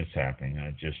anything that's happening.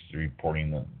 I'm just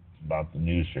reporting about the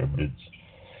news here, but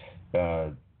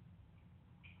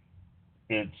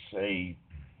it's a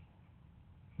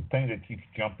thing that keeps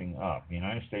jumping up. The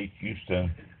United States used to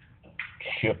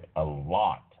ship a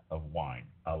lot of wine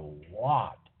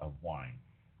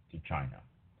to China.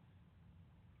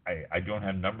 I don't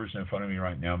have numbers in front of me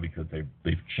right now because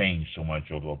they've changed so much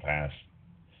over the past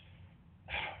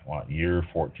year,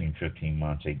 14, 15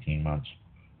 months, 18 months,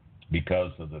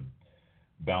 because of the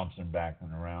bouncing back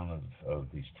and around of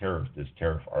this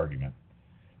tariff argument.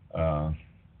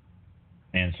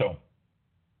 And so,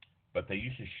 but they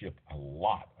used to ship a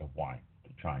lot of wine to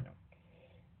China.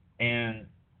 And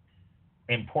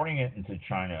importing it into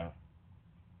China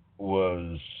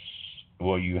was,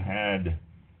 you had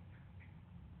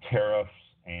tariffs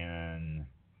and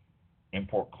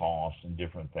import costs and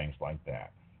different things like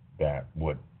that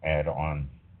would add on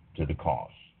to the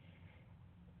cost.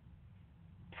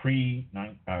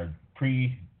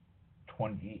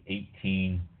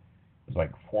 Pre-2018 was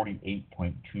like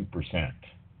 48.2%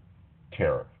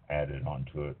 tariff added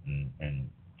onto it and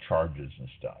charges and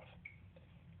stuff.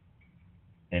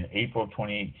 In April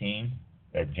 2018,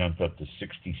 that jumped up to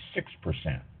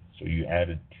 66%. So you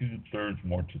added 2/3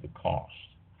 more to the cost.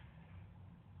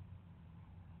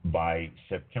 By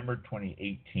September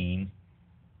 2018,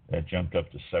 that jumped up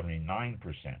to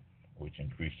 79%, which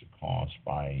increased the cost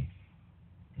by,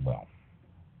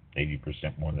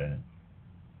 80% more than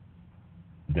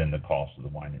the cost of the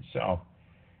wine itself.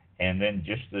 And then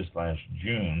just this last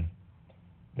June,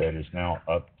 that is now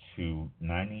up to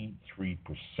 93%.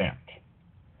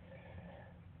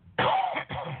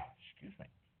 Excuse me.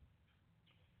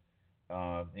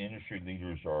 The industry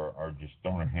leaders are just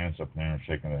throwing their hands up in the air and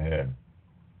shaking their head.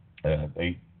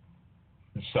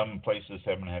 Some places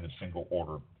haven't had a single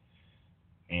order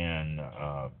in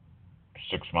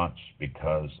 6 months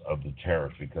because of the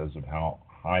tariff, because of how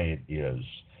high it is.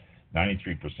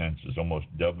 93% is almost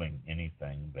doubling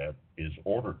anything that is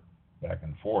ordered back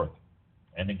and forth.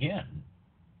 And again,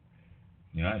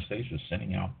 the United States is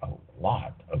sending out a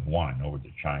lot of wine over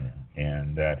to China,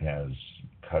 and that has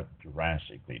cut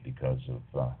drastically because of,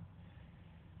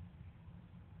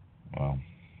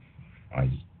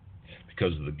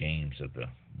 because of the games that the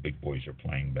big boys are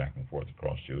playing back and forth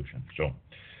across the ocean. So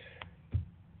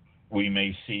we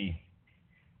may see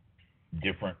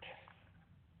different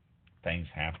things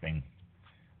happening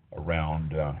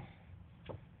around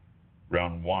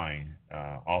wine,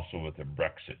 also with the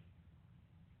Brexit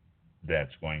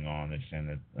that's going on. They're saying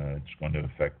that it's going to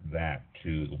affect that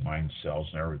too, the wine sales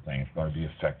and everything. It's going to be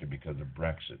affected because of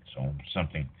Brexit. So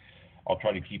something, I'll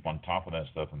try to keep on top of that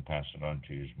stuff and pass it on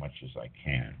to you as much as I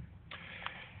can.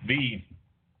 The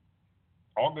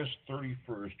August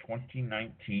 31st,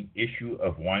 2019 issue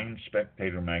of Wine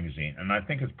Spectator magazine, and I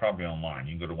think it's probably online.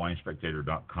 You can go to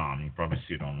winespectator.com. You can probably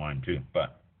see it online too.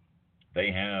 But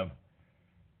they have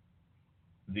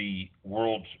the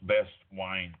world's best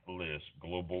wine list,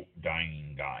 global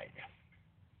dining guide.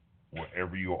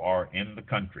 Wherever you are in the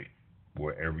country,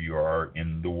 wherever you are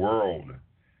in the world,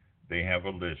 they have a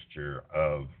list here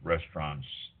of restaurants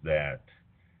that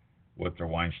what their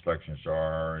wine selections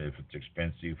are, if it's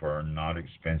expensive or not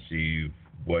expensive,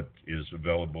 what is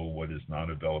available, what is not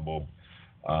available.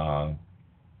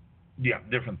 Yeah,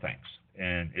 different things.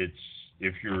 And it's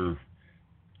if you're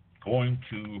going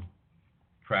to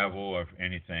travel or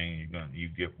anything, you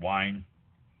get wine,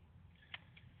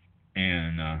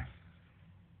 and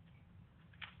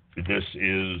this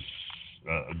is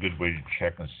a good way to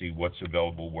check and see what's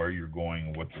available, where you're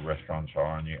going, what the restaurants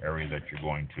are in the area that you're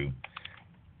going to,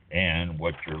 and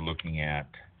what you're looking at.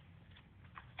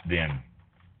 Then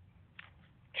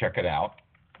check it out.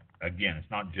 Again,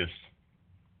 it's not just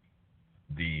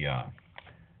the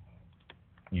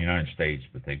United States,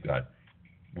 but they've got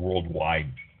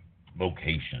worldwide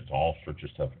locations, all sorts of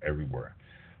stuff everywhere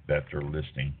that they're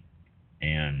listing.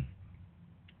 And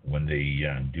when they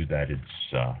do that,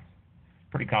 it's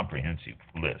pretty comprehensive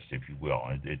list, if you will.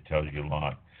 It tells you a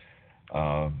lot.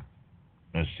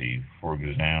 Let's see, for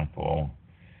example,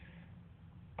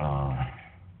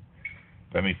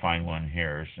 let me find one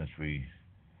here since we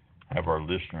have our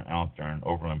listener out there in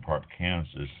Overland Park,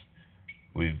 Kansas.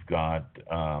 We've got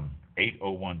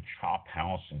 801 Chop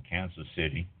House in Kansas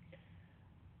City.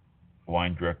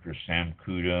 Wine director Sam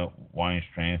Kuda. Wine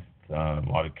strength, a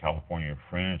lot of California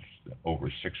French, over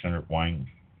 600 wine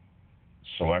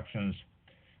selections.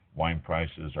 Wine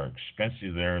prices are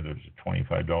expensive there. There's a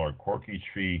 $25 corkage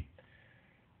fee.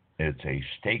 It's a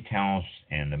steakhouse,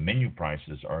 and the menu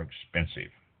prices are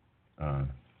expensive.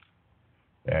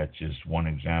 That's just one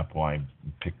example I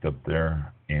picked up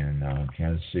there in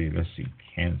Kansas City. Let's see,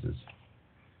 Kansas.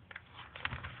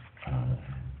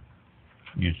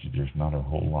 Usually there's not a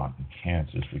whole lot in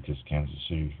Kansas because Kansas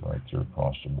City's right there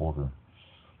across the border.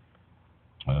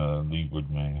 Leawood,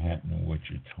 Manhattan,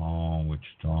 Wichita,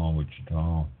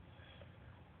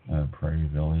 Prairie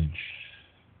Village,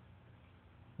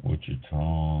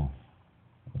 Wichita,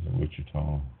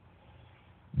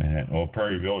 Manhattan. Well,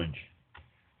 Prairie Village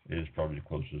is probably the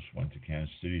closest one to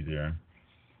Kansas City there.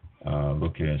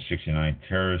 Located at 69th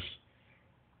Terrace.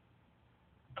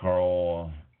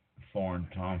 Carl Thorne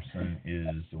Thompson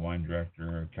is the wine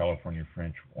director of California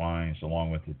French Wines,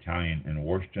 along with Italian and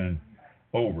Wursten.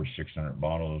 Over 600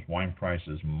 bottles. Wine price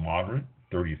is moderate,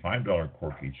 $35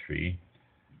 corkage fee.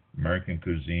 American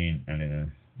cuisine and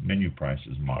a menu price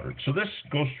is moderate. So this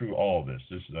goes through all of this.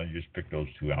 I just picked those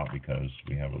two out because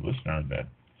we have a listener that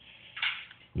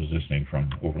was listening from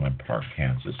Overland Park,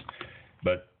 Kansas.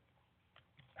 But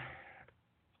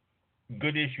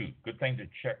good issue, good thing to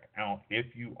check out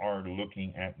if you are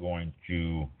looking at going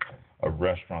to a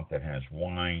restaurant that has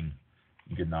wine.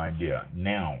 You get an idea.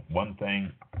 Now, one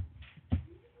thing,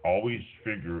 always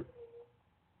figure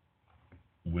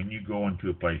when you go into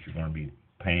a place, you're going to be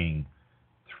paying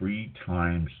 3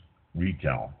 times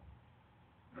retail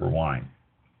for wine.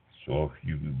 So if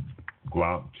you go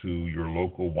out to your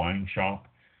local wine shop,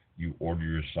 you order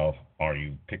yourself or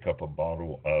you pick up a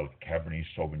bottle of Cabernet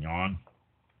Sauvignon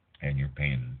and you're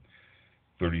paying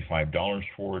 $35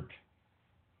 for it.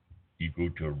 You go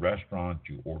to a restaurant,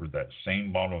 you order that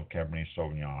same bottle of Cabernet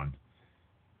Sauvignon,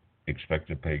 expect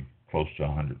to pay close to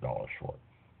 $100 for it.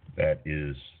 That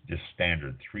is just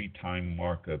standard. 3-time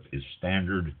markup is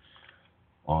standard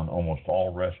on almost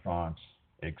all restaurants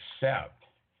except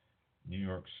New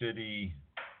York City,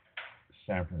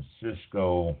 San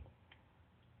Francisco,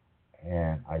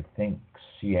 and I think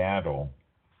Seattle.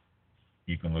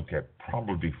 You can look at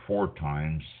probably 4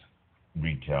 times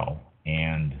retail.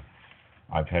 And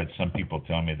I've had some people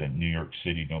tell me that New York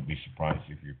City, don't be surprised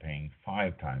if you're paying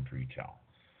 5 times retail.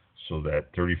 So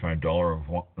that $35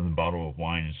 bottle of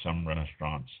wine in some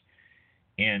restaurants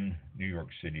in New York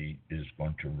City is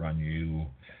going to run you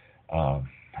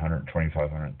 $125,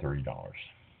 $130.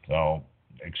 So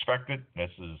expect it.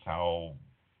 This is how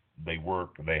they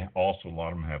work. They also, a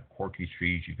lot of them have corkage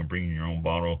fees. You can bring in your own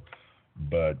bottle,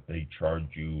 but they charge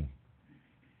you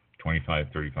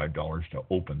 $25, $35 to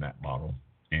open that bottle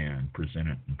and present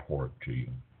it and pour it to you.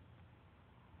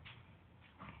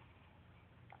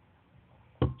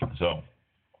 So,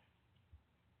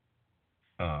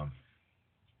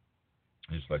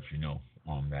 just let you know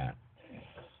on that.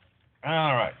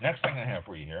 All right, next thing I have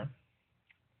for you here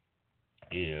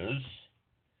is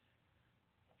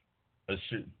a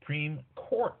Supreme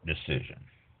Court decision.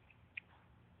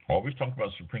 Always talk about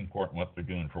Supreme Court and what they're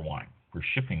doing for wine, for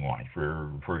shipping wine,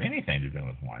 for anything to do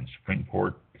with wine. Supreme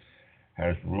Court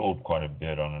has ruled quite a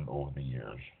bit on it over the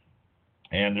years.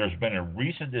 And there's been a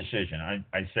recent decision.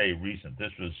 I say recent.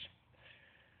 This was,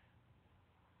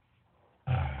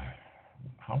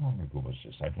 how long ago was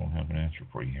this? I don't have an answer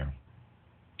for you here.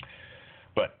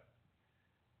 But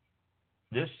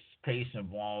this case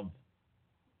involved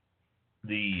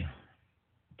the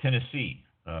Tennessee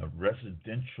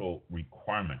residential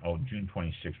requirement. Oh, June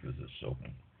 26th was this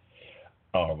opening.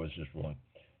 Was this ruling?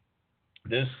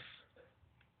 This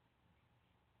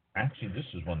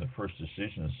is one of the first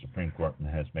decisions the Supreme Court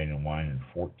has made in wine in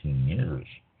 14 years.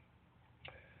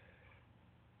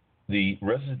 The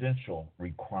residential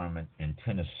requirement in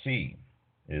Tennessee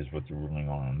is what they're ruling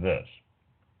on this.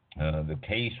 The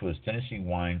case was Tennessee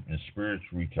Wine and Spirits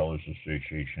Retailers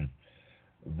Association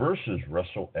versus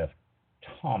Russell F.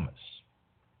 Thomas.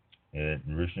 It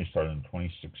originally started in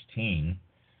 2016,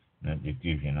 and it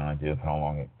gives you an idea of how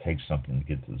long it takes something to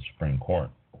get to the Supreme Court.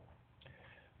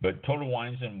 But Total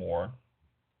Wines and More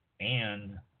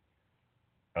and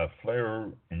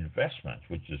Flair Investments,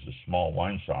 which is a small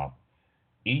wine shop,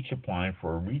 each applied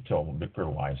for a retail liquor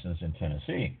license in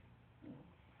Tennessee.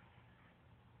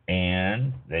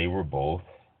 And they were both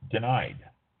denied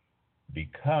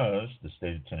because the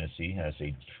state of Tennessee has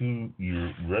a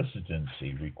 2-year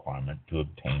residency requirement to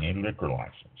obtain a liquor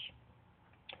license.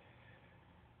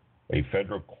 A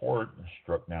federal court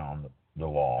struck down the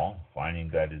law, finding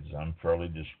that it is unfairly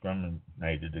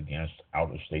discriminated against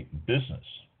out-of-state business.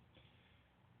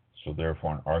 So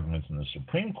therefore, in arguments in the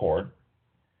Supreme Court,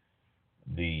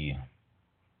 the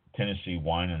Tennessee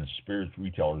Wine and Spirits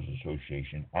Retailers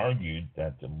Association argued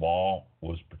that the law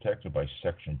was protected by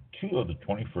Section 2 of the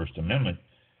 21st Amendment,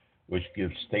 which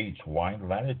gives states wide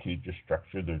latitude to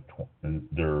structure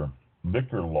their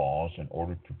liquor laws in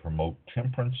order to promote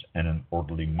temperance and an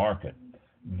orderly market.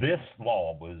 This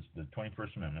law was, the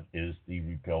 21st Amendment, is the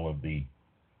repeal of the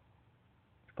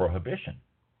prohibition.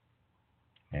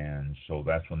 And so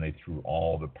that's when they threw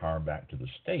all the power back to the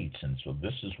states. And so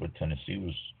this is what Tennessee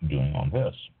was doing on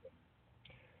this,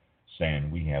 saying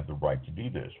we have the right to do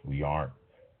this. We are,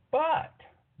 but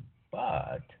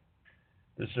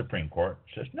the Supreme Court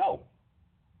says no.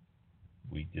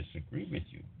 We disagree with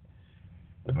you.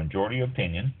 The majority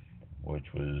opinion, which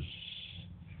was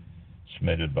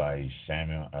submitted by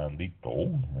Samuel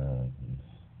Alito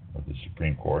of the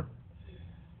Supreme Court,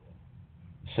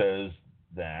 says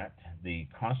that the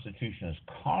Constitution's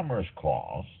Commerce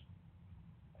Clause,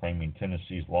 claiming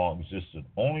Tennessee's law existed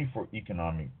only for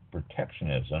economic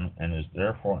protectionism and is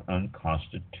therefore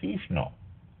unconstitutional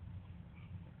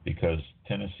because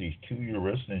Tennessee's 2-year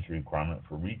residency requirement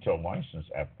for retail license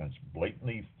applicants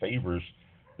blatantly favors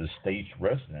the state's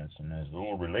residents and has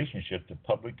little relationship to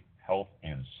public health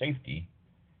and safety.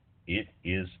 It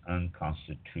is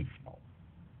unconstitutional.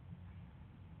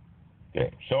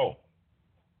 Okay, so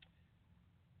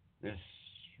this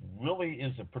really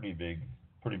is a pretty big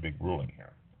ruling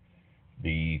here.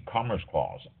 The Commerce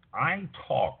Clause. I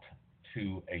talked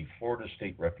to a Florida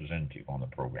state representative on the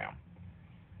program.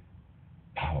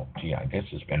 Oh, gee, I guess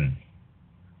it's been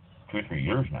 2 or 3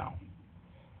 years now.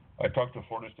 I talked to a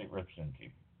Florida state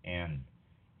representative, and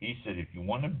he said if you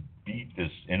want to beat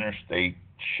this interstate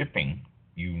shipping,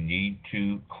 you need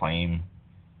to claim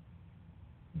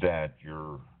that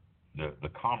the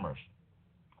Commerce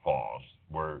Clause,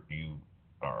 where you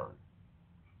are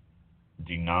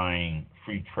denying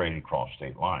free trade across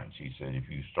state lines. He said if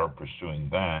you start pursuing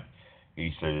that,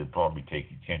 he said it'd probably take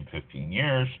you 10, 15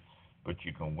 years, but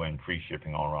you can win free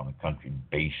shipping all around the country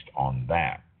based on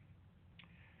that.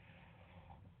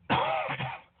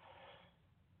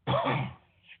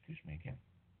 Excuse me again.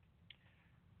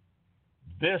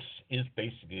 This is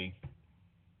basically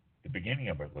the beginning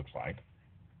of it, looks like,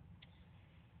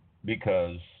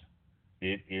 because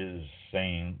it is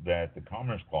saying that the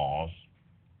Commerce Clause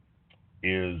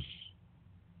is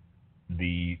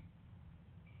the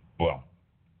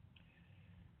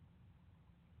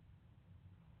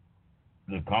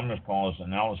Commerce Clause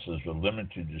analysis are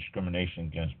limited to discrimination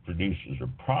against producers or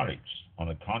products. On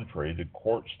the contrary, the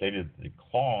court stated that the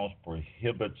clause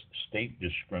prohibits state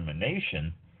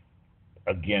discrimination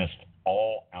against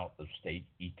all out-of-state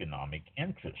economic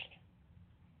interest.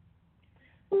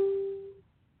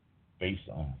 Based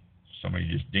on, somebody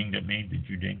just dinged at me. Did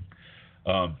you ding?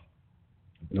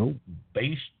 No.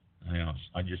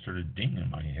 I just heard a ding in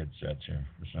my headsets here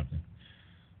for something.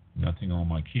 Nothing on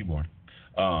my keyboard,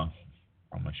 on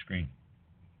my screen.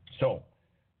 So,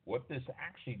 what this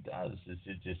actually does is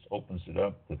it just opens it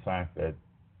up the fact that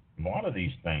a lot of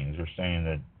these things are saying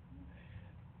that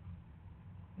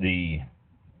the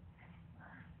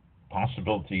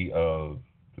possibility of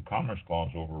the Commerce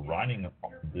Clause overriding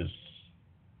this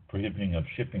prohibiting of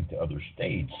shipping to other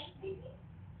states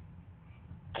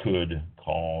could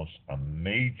cause a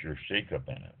major shakeup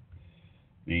in it.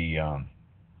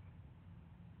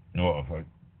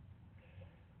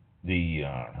 The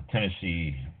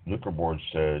Tennessee Liquor Board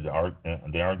said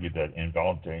they argued that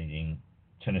invalidating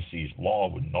Tennessee's law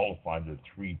would nullify the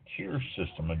three-tier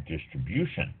system of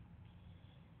distribution.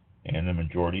 And the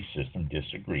majority system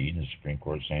disagreed, the Supreme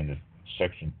Court saying that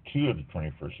Section 2 of the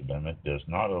 21st Amendment does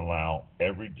not allow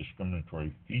every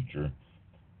discriminatory feature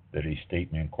that a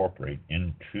state may incorporate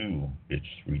into its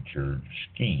three-tiered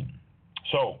scheme.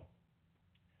 So,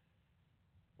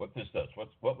 what this does,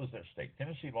 what was their state?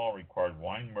 Tennessee law required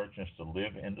wine merchants to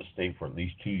live in the state for at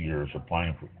least 2 years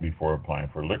before applying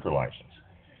for a liquor license.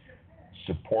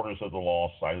 Supporters of the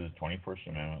law cited the 21st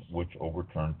Amendment, which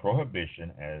overturned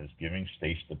prohibition as giving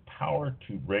states the power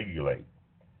to regulate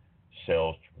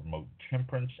sales to promote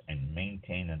temperance and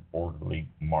maintain an orderly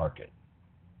market.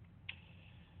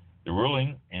 The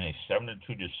ruling in a 7-2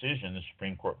 decision, the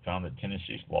Supreme Court found that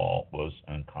Tennessee's law was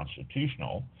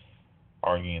unconstitutional,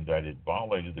 arguing that it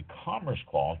violated the Commerce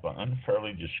Clause by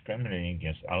unfairly discriminating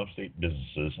against out-of-state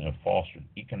businesses and fostered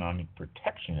economic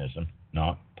protectionism,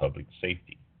 not public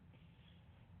safety.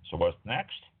 So what's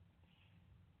next?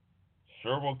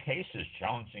 Several cases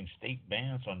challenging state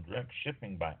bans on direct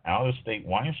shipping by out-of-state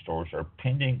wine stores are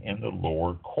pending in the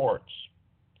lower courts.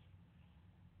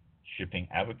 Shipping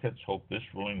advocates hope this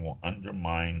ruling will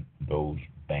undermine those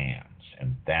bans,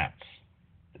 and that's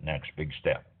the next big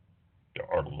step. There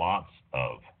are lots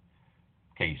of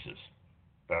cases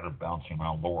that are bouncing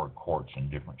around lower courts in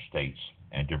different states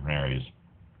and different areas,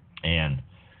 and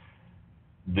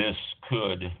this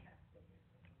could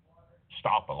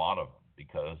stop a lot of them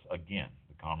because, again,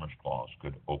 the Commerce Clause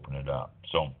could open it up.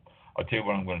 So I'll tell you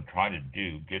what I'm going to try to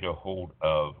do, get a hold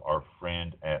of our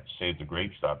friend at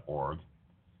SaveTheGrapes.org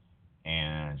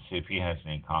and see if he has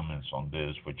any comments on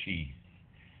this, which he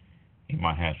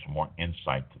might have some more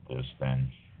insight to this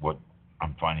than what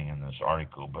I'm finding in this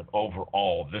article. But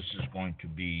overall, this is going to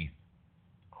be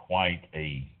quite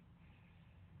a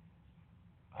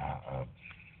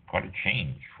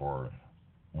change for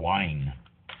wine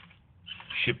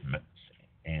shipments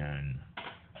and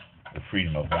the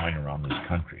freedom of wine around this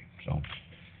country. So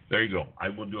there you go. I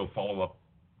will do a follow-up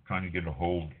trying to get a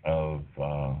hold of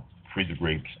Free the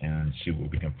Grapes and see what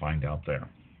we can find out there.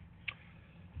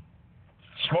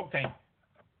 Smoke tank.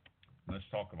 Let's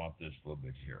talk about this a little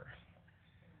bit here.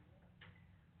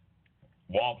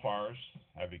 Wildfires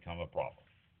have become a problem.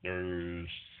 There's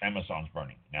Amazon's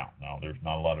burning. Now there's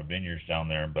not a lot of vineyards down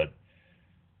there, but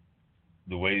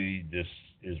the way this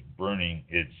is burning,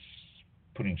 it's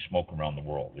putting smoke around the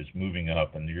world. It's moving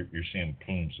up, and you're seeing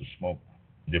plumes of smoke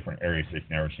in different areas that you've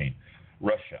never seen.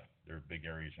 Russia, there are big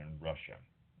areas in Russia,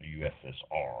 the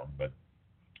USSR, but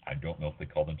I don't know if they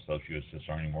call themselves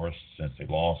USSR anymore since they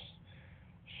lost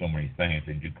so many things.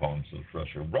 They do call themselves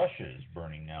Russia. Russia is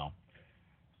burning now.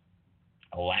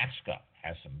 Alaska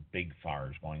has some big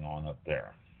fires going on up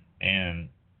there, and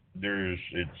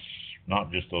it's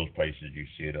not just those places. You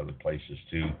see it other places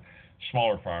too.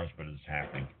 Smaller fires, but it's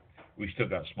happening. We still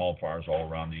got small fires all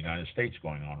around the United States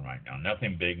going on right now.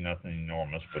 Nothing big, nothing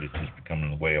enormous, but it's just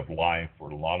becoming a way of life for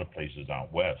a lot of places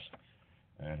out west,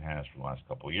 and it has for the last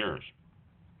couple of years.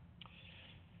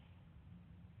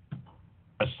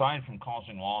 Aside from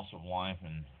causing loss of life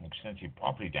and extensive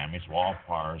property damage,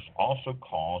 wildfires also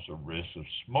cause a risk of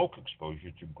smoke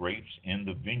exposure to grapes in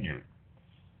the vineyard,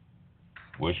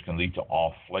 which can lead to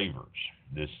off flavors.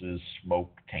 This is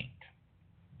smoke taint.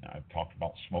 Now, I've talked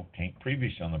about smoke taint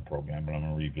previously on the program, but I'm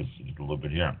going to revisit it a little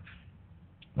bit here.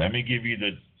 Let me give you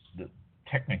the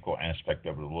technical aspect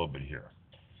of it a little bit here.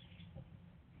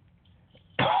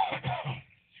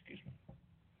 Excuse me.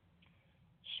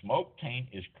 Smoke taint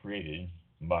is created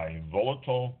by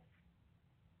volatile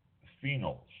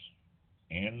phenols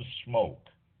in smoke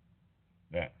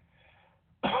that,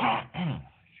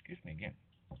 excuse me again.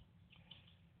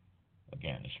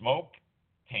 Again, smoke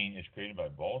taint is created by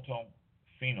volatile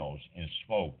phenols in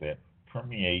smoke that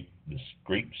permeate the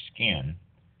grape skin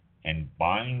and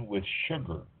bind with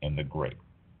sugar in the grape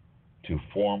to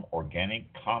form organic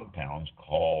compounds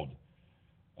called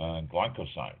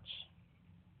glycosides.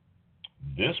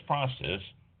 This process,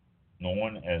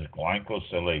 known as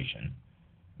glycosylation,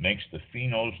 makes the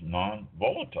phenols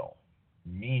non-volatile,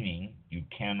 meaning you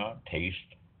cannot taste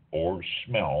or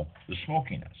smell the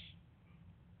smokiness.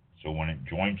 So when it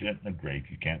joins it in the grape,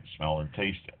 you can't smell or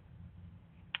taste it.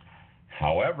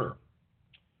 However,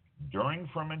 during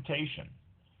fermentation,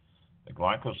 the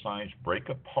glycosides break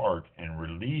apart and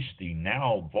release the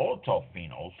now volatile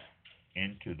phenols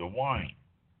into the wine.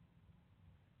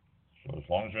 So as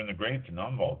long as they're in the grape, they're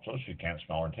non-volatile, so you can't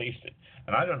smell or taste it.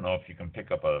 And I don't know if you can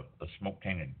pick up a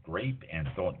smoke-tainted grape and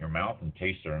throw it in your mouth and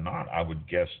taste it or not. I would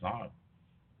guess not,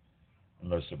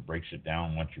 unless it breaks it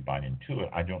down once you bite into it.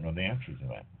 I don't know the answer to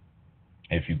that.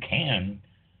 If you can,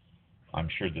 I'm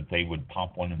sure that they would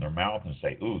pop one in their mouth and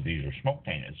say, ooh, these are smoke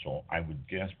tainted. So I would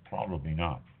guess probably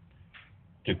not.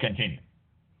 To continue.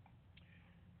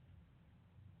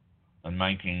 And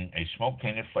making a smoke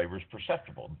tainted flavor is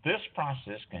perceptible. This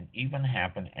process can even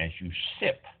happen as you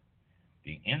sip.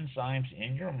 The enzymes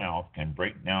in your mouth can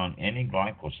break down any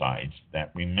glycosides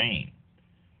that remain,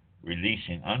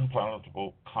 releasing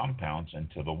unpalatable compounds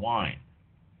into the wine.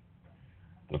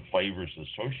 The flavors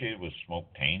associated with smoke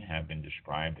taint have been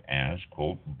described as,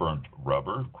 quote, burnt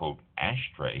rubber, quote,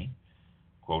 ashtray,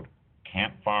 quote,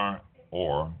 campfire,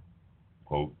 or,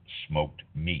 quote, smoked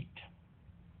meat.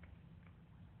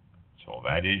 So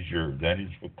that is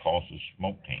what causes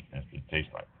smoke taint. That's what it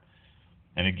tastes like.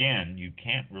 And again, you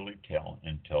can't really tell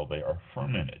until they are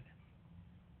fermented.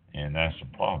 And that's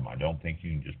the problem. I don't think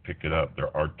you can just pick it up.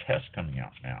 There are tests coming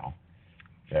out now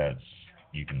that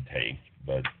you can take,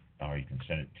 or you can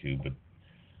send it to, but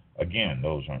again,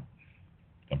 those aren't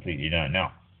completely done.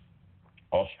 Now,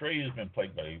 Australia has been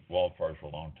plagued by wildfires for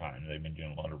a long time. They've been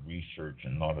doing a lot of research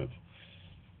and a lot of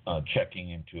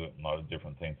checking into it, and a lot of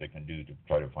different things they can do to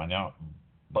try to find out,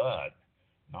 but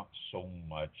not so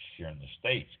much here in the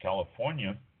States.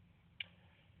 California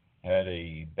had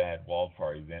a bad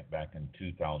wildfire event back in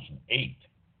 2008,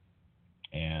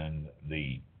 and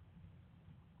the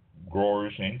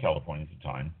growers in California at the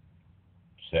time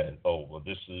said, oh, well,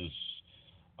 this is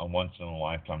a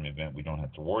once-in-a-lifetime event. We don't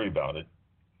have to worry about it.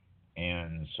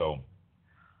 And so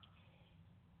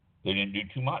they didn't do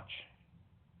too much.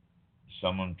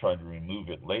 Someone tried to remove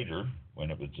it later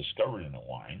when it was discovered in a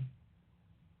wine.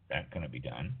 That couldn't be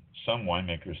done. Some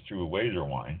winemakers threw away their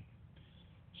wine.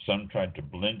 Some tried to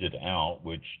blend it out,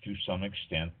 which to some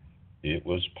extent it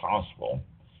was possible.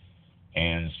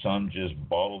 And some just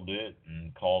bottled it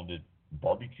and called it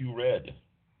barbecue red.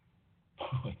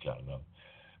 Which I love.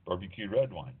 Barbecue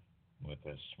red wine with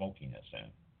a smokiness in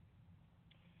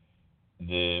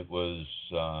it. It was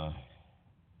a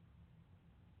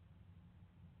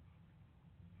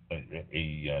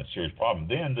serious problem.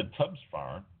 Then the Tubbs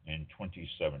fire in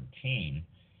 2017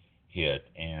 hit,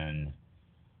 and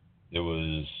there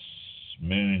was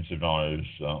millions of dollars,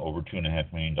 over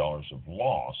 $2.5 million of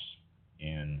loss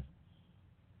in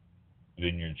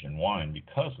vineyards and wine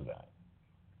because of that.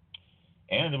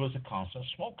 And there was a constant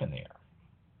smoke in the air.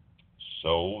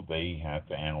 So they have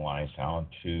to analyze how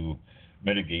to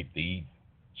mitigate the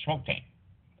smoke taint.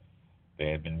 They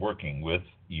have been working with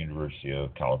the University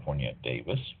of California at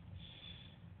Davis,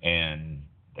 and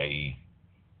they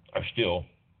are still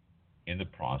in the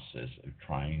process of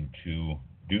trying to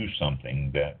do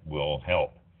something that will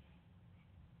help.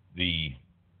 The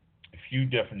few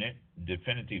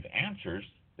definitive answers,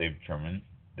 they've determined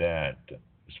that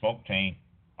smoke taint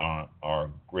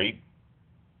are grape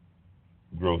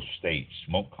growth states,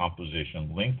 smoke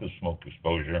composition, length of smoke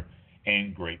exposure,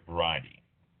 and grape variety.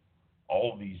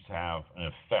 All of these have an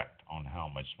effect on how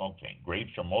much smoke taint.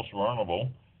 Grapes are most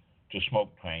vulnerable to smoke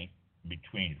taint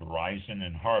between horizon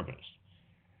and harvest.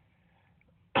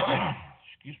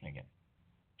 Excuse me again.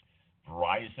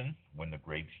 Horizon, when the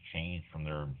grapes change from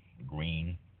their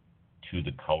green to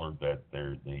the color that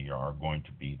they are going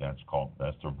to be, that's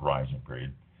the horizon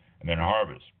period. And then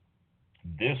harvest.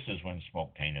 This is when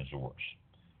smoke taint is the worst.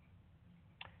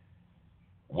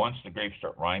 Once the grapes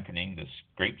start ripening, the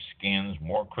grape skins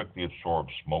more quickly absorb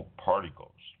smoke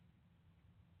particles.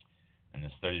 And the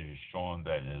studies have shown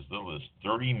that as little as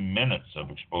 30 minutes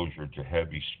of exposure to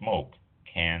heavy smoke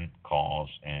can cause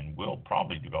and will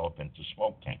probably develop into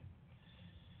smoke taint.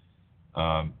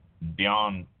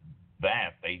 Beyond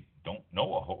that, they don't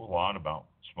know a whole lot about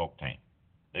smoke taint.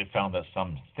 They found that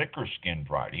some thicker skinned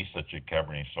varieties, such as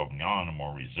Cabernet Sauvignon, are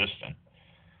more resistant,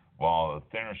 while a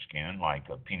thinner skin, like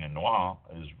a Pinot Noir,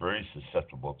 is very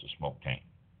susceptible to smoke taint.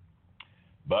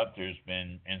 But there's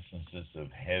been instances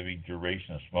of heavy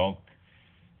duration of smoke,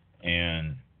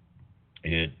 and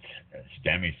it's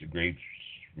damaged the grapes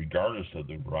regardless of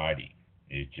the variety.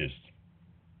 It's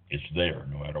there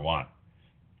no matter what.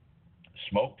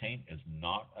 Smoke taint is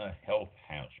not a health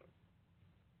hazard.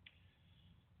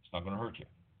 It's not going to hurt you.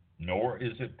 Nor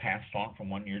is it passed on from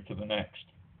one year to the next.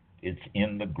 It's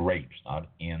in the grapes, not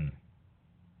in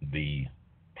the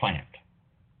plant.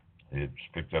 It's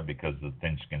picked up because of the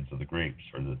thin skins of the grapes,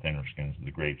 or the thinner skins of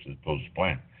the grapes as opposed to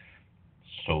plant.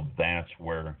 So that's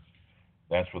where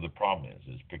the problem is.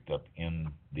 It's picked up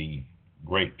in the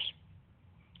grapes.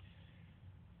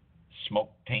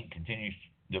 Smoke taint continues.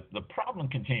 The problem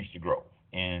continues to grow,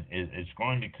 and it's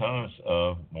growing because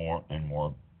of more and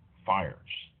more fires.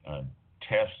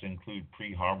 Tests include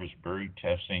pre-harvest berry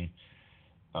testing,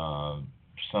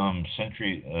 some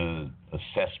sensory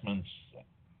assessments,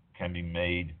 can be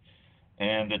made.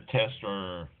 And the tests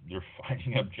are their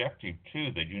fighting objective,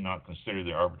 too. They do not consider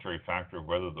the arbitrary factor of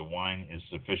whether the wine is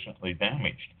sufficiently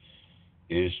damaged.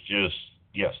 It's just,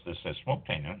 yes, this has smoke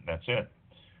taint in it, that's it.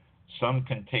 Some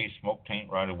can taste smoke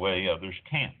taint right away, others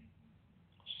can't.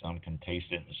 Some can taste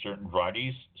it in certain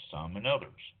varieties, some in others.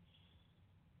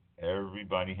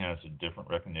 Everybody has a different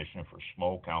recognition for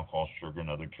smoke, alcohol, sugar, and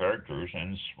other characters,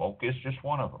 and smoke is just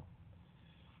one of them.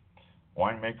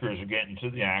 Winemakers are getting to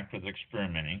the act of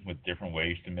experimenting with different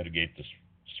ways to mitigate the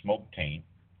smoke taint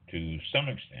to some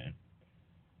extent.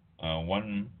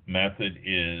 One method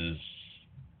is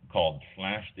called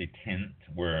flash detent,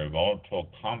 where volatile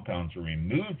compounds are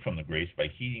removed from the grapes by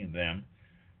heating them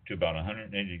to about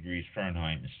 180 degrees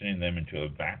Fahrenheit and sending them into a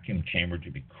vacuum chamber to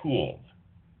be cooled.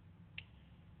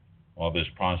 While this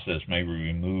process may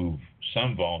remove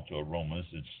some volatile aromas,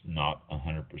 it's not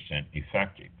 100%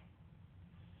 effective.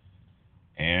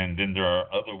 And then there are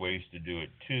other ways to do it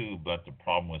too, but the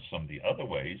problem with some of the other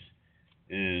ways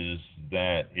is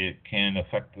that it can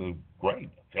affect the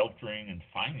grape. Filtering and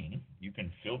fining, you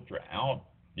can filter out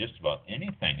just about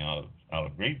anything out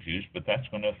of grape juice, but that's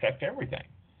going to affect everything.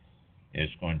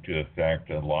 It's going to affect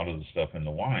a lot of the stuff in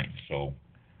the wine. So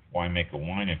why make a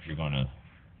wine if you're going to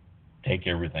take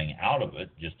everything out of it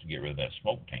just to get rid of that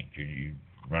smoke taint? You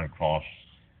run across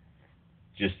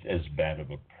just as bad of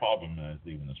a problem as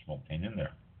leaving the smoke taint in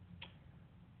there.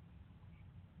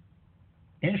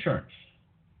 Insurance,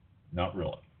 not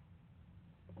really.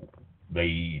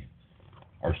 They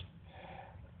are,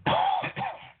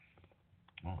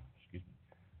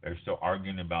 they're still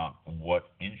arguing about what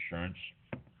insurance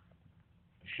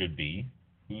should be,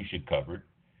 who should cover it.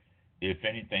 If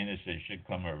anything, they say it should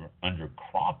come under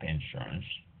crop insurance,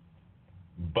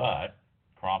 but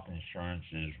crop insurance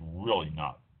is really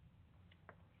not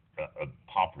a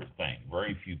popular thing.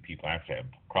 Very few people actually have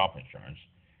crop insurance,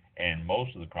 and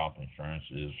most of the crop insurance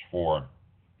is for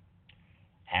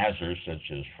hazards such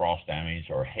as frost damage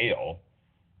or hail,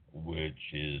 which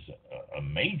is a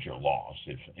major loss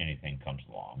if anything comes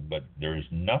along. But there is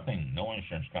nothing, no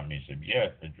insurance companies have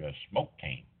yet addressed smoke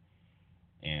taint,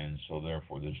 and so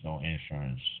therefore there's no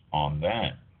insurance on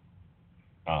that.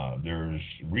 There's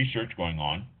research going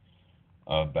on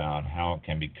about how it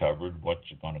can be covered, what's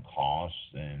it going to cost,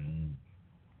 and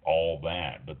all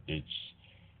that. But it's,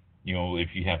 you know, if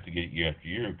you have to get it year after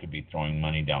year, it could be throwing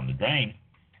money down the drain.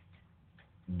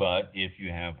 But if you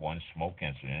have one smoke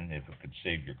incident, if it could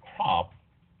save your crop,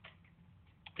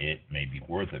 it may be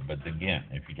worth it. But again,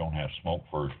 if you don't have smoke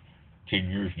for 10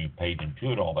 years and you paid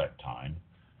into it all that time,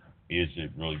 is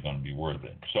it really going to be worth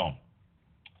it? So,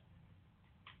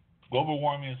 global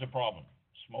warming is a problem.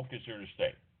 Smoke is here to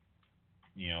stay.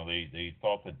 You know, they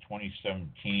thought that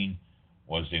 2017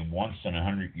 was a once in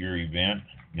 100-year event.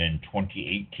 Then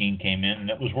 2018 came in, and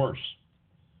it was worse.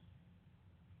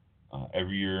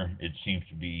 Every year, it seems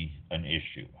to be an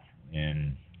issue.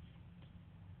 In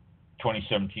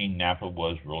 2017, Napa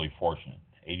was really fortunate.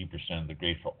 80% of the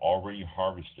grapes were already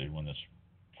harvested when the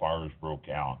fires broke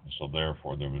out, and so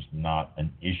therefore there was not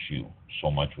an issue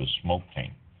so much with smoke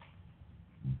taint.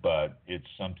 But it's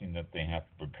something that they have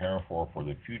to prepare for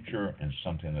the future, and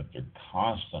something that they're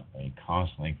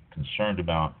constantly concerned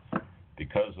about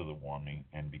because of the warming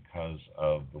and because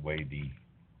of the way the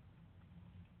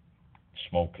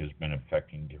smoke has been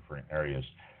affecting different areas.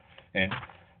 And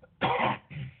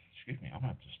excuse me, I'm going to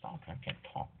have to stop. I can't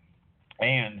talk.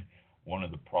 And one of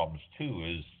the problems too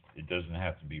is it doesn't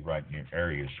have to be right in your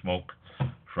area. Smoke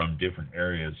from different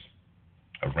areas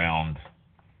around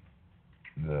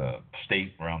the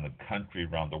state, around the country,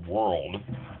 around the world,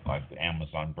 like the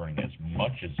Amazon burning as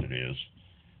much as it is,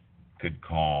 could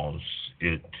cause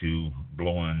it to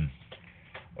blow and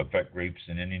affect grapes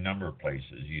in any number of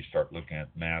places. You start looking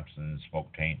at maps and smoke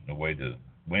taint and the way the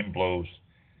wind blows,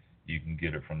 you can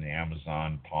get it from the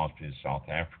Amazon, possibly to South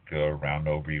Africa, around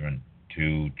over even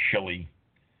to Chile,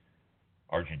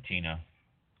 Argentina,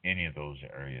 any of those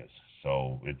areas.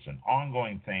 So it's an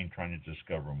ongoing thing, trying to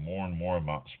discover more and more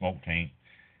about smoke taint,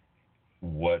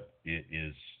 what it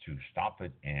is to stop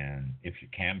it, and if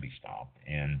it can be stopped,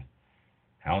 and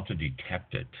how to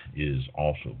detect it is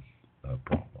also a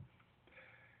problem.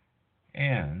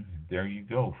 And there you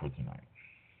go for tonight.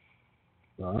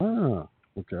 Ah,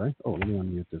 okay. Oh, let me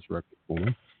unmute this record for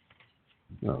me.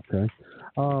 Okay.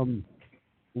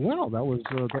 Well, that was,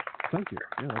 thank you.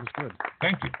 Yeah, that was good.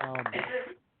 Thank you.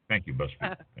 Thank you, bus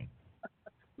people.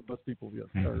 The bus people, yes,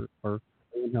 our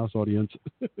in-house audience.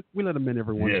 We let them in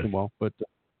every once in a while, but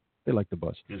they like the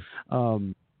bus.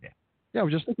 Yeah, I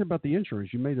was just thinking about the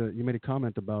insurance. You made a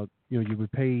comment about, you know, you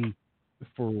would pay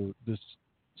for this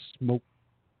smoke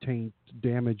taint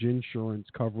damage insurance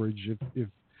coverage. If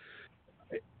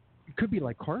it could be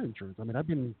like car insurance. I mean, I've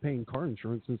been paying car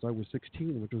insurance since I was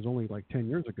 16, which was only like 10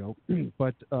 years ago.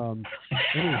 But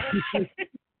anyway,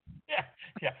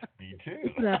 yeah, me too.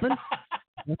 it can happen.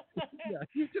 Yeah,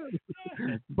 you do.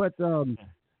 But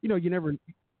you never.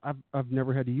 I've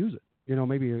never had to use it.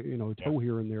 Maybe a tow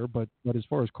here and there, but as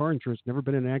far as car insurance, never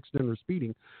been in an accident or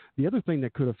speeding. The other thing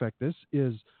that could affect this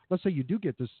is, let's say you do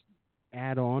get this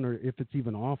add-on, or if it's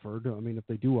even offered. I mean, if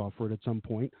they do offer it at some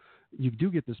point, you do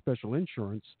get the special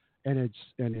insurance, and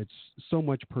it's so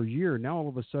much per year. Now all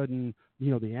of a sudden,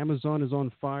 the Amazon is on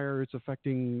fire. It's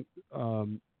affecting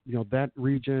that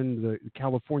region. The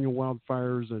California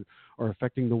wildfires are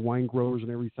affecting the wine growers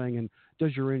and everything. And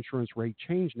does your insurance rate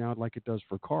change now like it does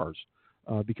for cars?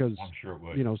 Because I'm sure it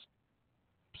would.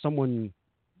 Someone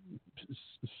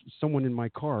in my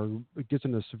car gets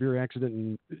in a severe accident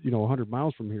and 100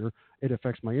 miles from here, it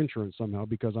affects my insurance somehow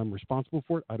because I'm responsible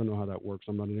for it. I don't know how that works.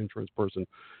 I'm not an insurance person,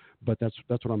 but that's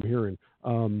what I'm hearing.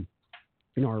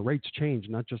 Our rates change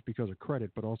not just because of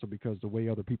credit, but also because the way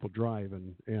other people drive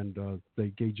and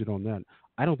they gauge it on that.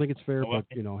 I don't think it's fair, but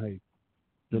hey,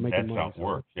 they're making money. That's how it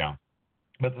works. Yeah,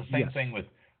 but the same thing with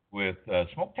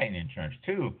smoke taint insurance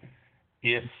too.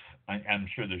 If I'm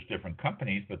sure there's different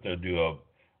companies, but they'll do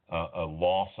a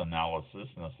loss analysis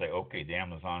and they'll say, okay, the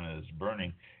Amazon is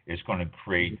burning. It's going to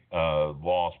create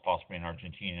loss possibly in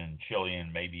Argentina and Chile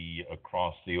and maybe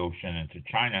across the ocean into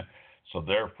China. So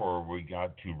therefore, we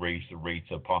got to raise the rates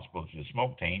of possibility of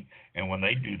smoke taint. And when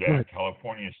they do that,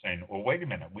 California is saying, well, wait a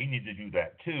minute, we need to do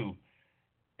that too.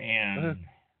 And,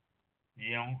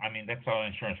 I mean, that's how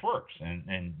insurance works.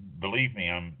 And believe me,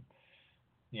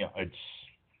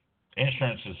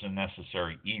 insurance is a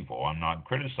necessary evil. I'm not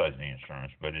criticizing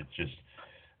insurance, but it's just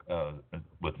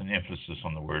with an emphasis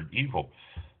on the word evil.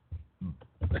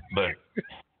 But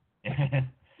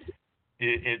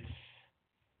it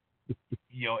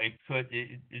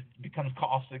becomes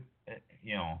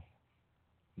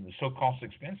so cost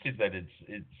expensive that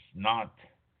it's not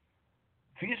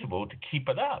feasible to keep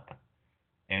it up.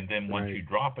 And then once you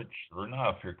drop it, sure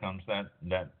enough, here comes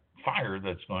that fire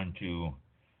that's going to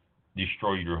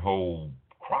destroy your whole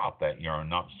crop that year.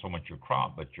 Not so much your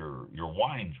crop, but your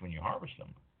wines when you harvest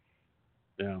them.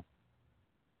 That's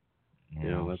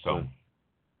so.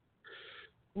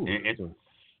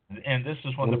 And this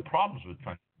is one of the problems with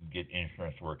trying to get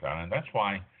insurance to work out, and that's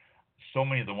why so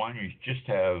many of the wineries just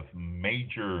have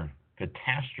major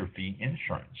catastrophe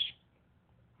insurance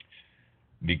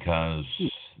because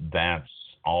that's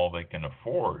all they can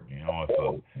afford. If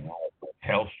a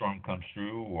hailstorm comes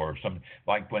through or something,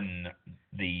 like when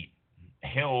the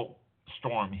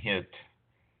hailstorm hit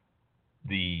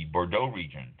the Bordeaux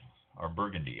region or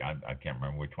Burgundy, I can't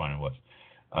remember which one it was,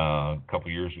 a couple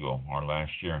of years ago or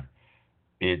last year.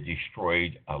 It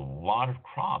destroyed a lot of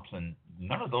crops, and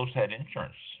none of those had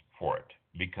insurance for it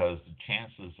because the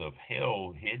chances of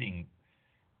hail hitting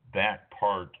that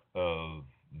part of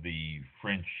the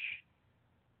French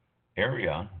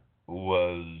area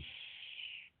was,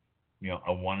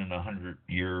 a 1 in 100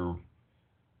 year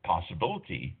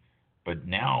possibility. But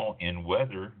now in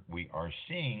weather, we are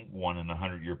seeing 1 in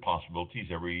 100 year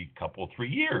possibilities every 3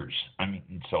 years. I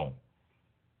mean, so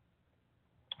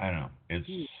I don't know. It's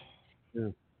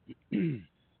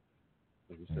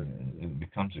it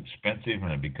becomes expensive,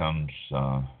 and it becomes,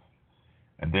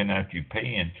 and then after you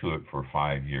pay into it for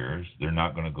 5 years, they're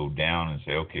not going to go down and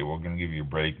say, okay, we're going to give you a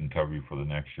break and cover you for the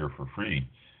next year for free.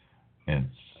 I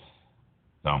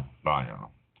don't know.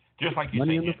 Just like you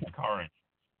say, in the car insurance.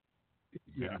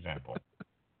 Good example.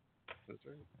 That's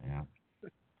right.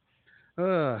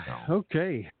 Yeah.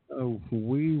 Okay.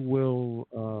 We will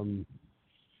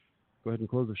go ahead and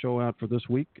close the show out for this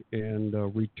week and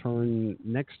return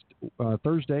next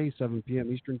Thursday, 7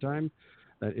 p.m. Eastern Time.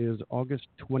 That is August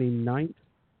 29th.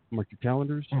 Mark your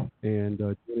calendars and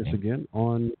join us again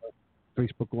on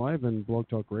Facebook Live and Blog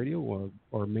Talk Radio,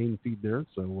 our main feed there.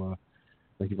 So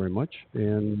thank you very much.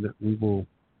 And we will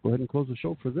go ahead and close the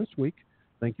show for this week.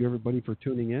 Thank you, everybody, for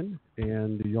tuning in.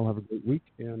 And y'all have a great week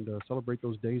and celebrate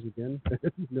those days again.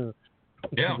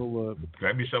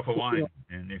 Grab yourself a wine.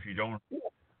 And if you don't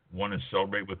want to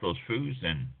celebrate with those foods,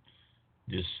 then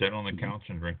just sit on the couch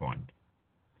and drink wine.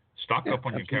 Stock up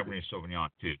on your Cabernet Sauvignon,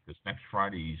 too, because next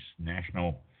Friday's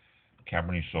National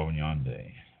Cabernet Sauvignon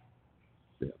Day.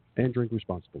 Yeah, and drink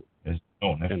responsibly. Next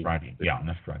Friday. Yeah,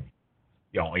 next Friday.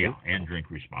 Yeah, and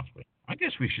drink responsibly. I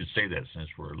guess we should say that since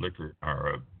we're a liquor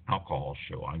or a alcohol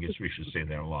show. I guess we should say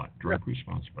that a lot. Drink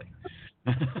responsibly.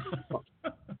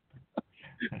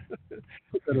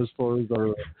 As far as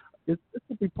our, it's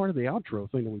a be part of the outro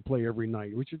thing that we play every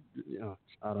night. We should,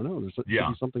 I don't know. There should be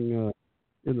something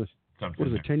in the, Something what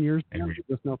is it, 10 years? And now?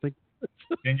 Just now think.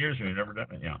 10 years and we've never done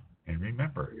it, yeah. And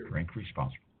remember, drink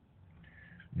responsibly.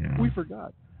 Yeah. We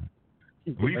forgot.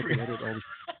 We forgot.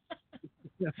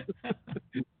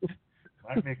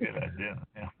 Might be a good idea,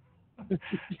 yeah.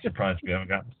 Surprised we haven't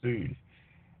gotten sued.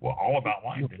 Well, All About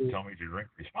Wine didn't tell me to drink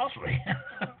responsibly.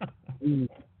 And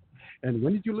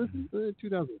when did you listen?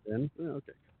 2010.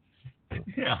 Okay.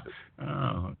 Yeah.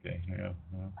 Oh, okay. Yeah.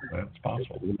 Well, that's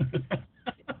possible.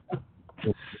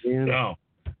 And So,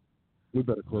 we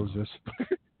better close this.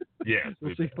 yes.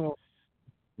 We'll see you all.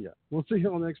 Yeah, we'll see you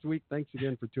all next week. Thanks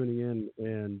again for tuning in.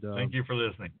 And Thank you for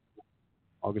listening.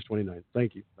 August 29th.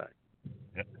 Thank you. Bye.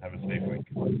 Yep. Have a safe week.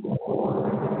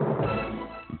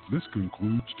 This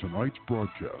concludes tonight's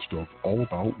broadcast of All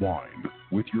About Wine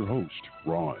with your host,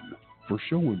 Ron. For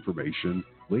show information,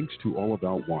 links to All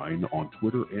About Wine on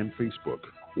Twitter and Facebook,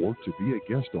 or to be a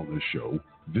guest on this show,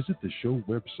 visit the show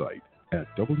website at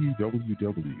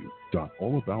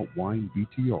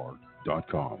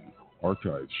www.allaboutwinebtr.com.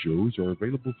 Archived shows are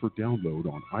available for download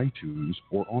on iTunes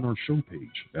or on our show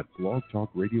page at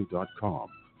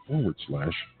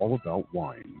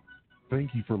blogtalkradio.com/allaboutwine.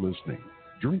 Thank you for listening.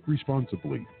 Drink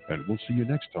responsibly, and we'll see you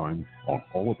next time on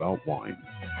All About Wine.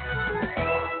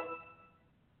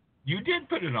 You did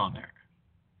put it on there.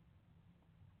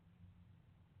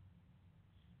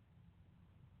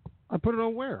 I put it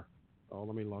on where? Oh,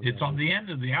 let me log It's out. on the end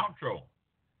of the outro.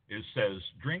 It says,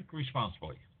 drink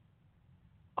responsibly.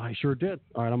 I sure did.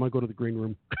 All right, I'm going to go to the green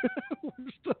room.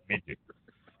 Me too.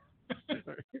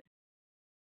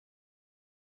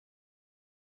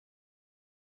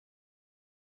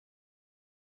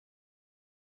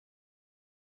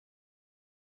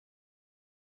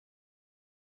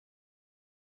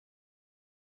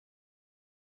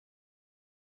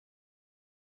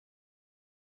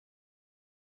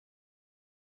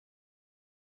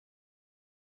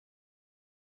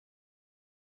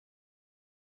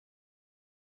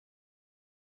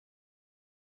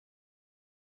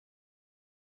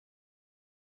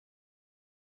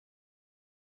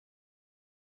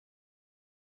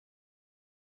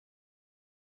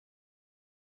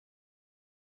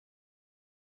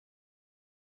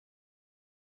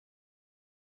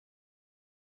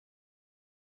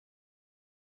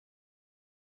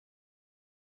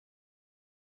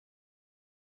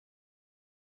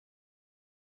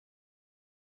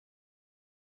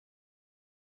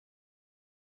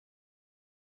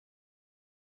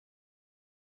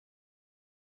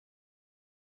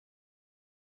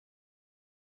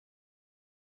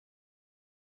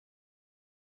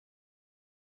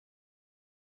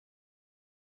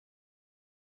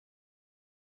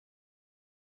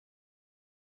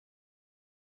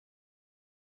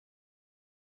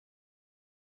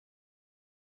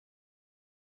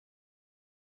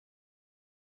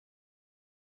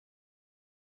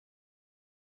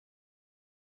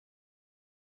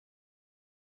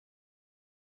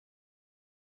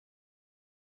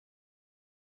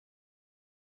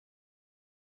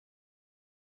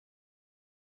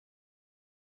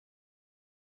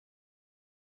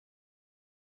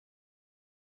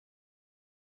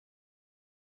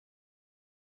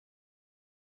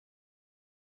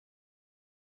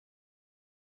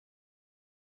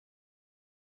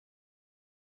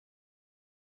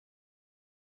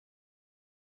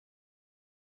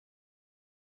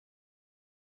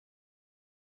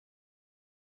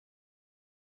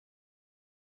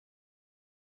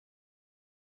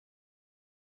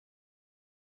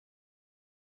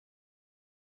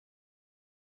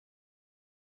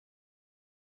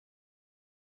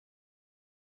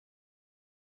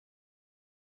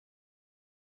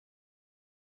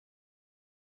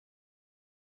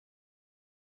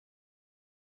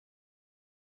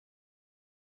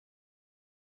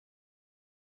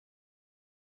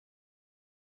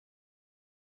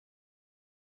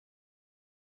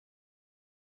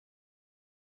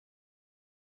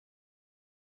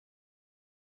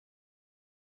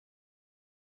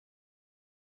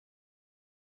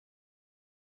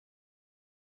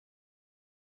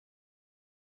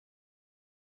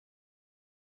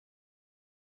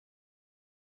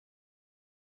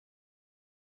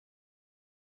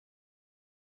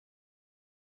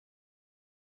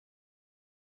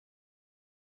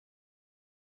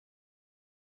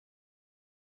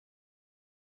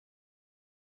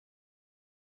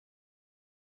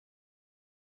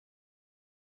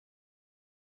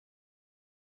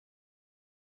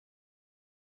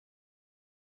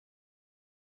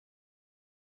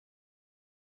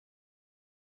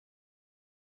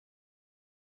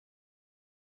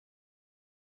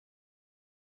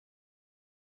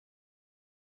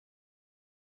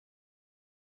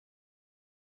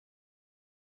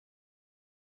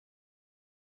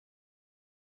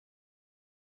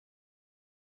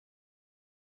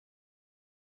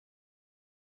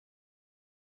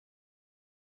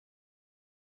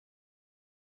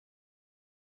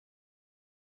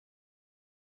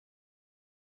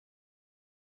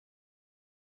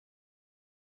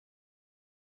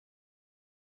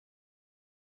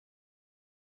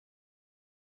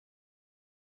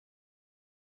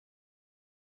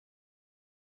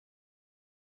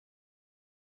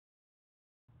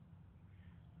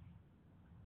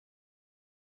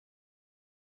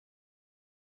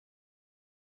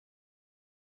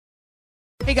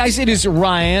 Hey guys, it is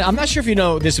Ryan. I'm not sure if you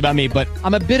know this about me, but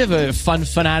I'm a bit of a fun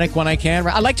fanatic when I can.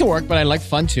 I like to work, but I like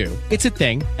fun too. It's a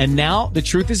thing. And now the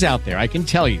truth is out there. I can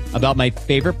tell you about my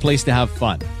favorite place to have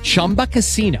fun. Chumba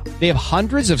Casino. They have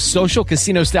hundreds of social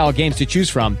casino style games to choose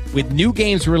from with new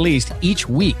games released each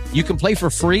week. You can play for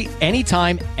free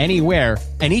anytime, anywhere.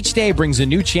 And each day brings a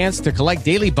new chance to collect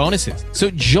daily bonuses. So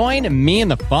join me in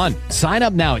the fun. Sign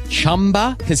up now at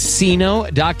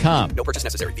ChumbaCasino.com. No purchase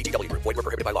necessary. VGW Group. Void where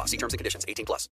prohibited by law. See terms and conditions. 18+.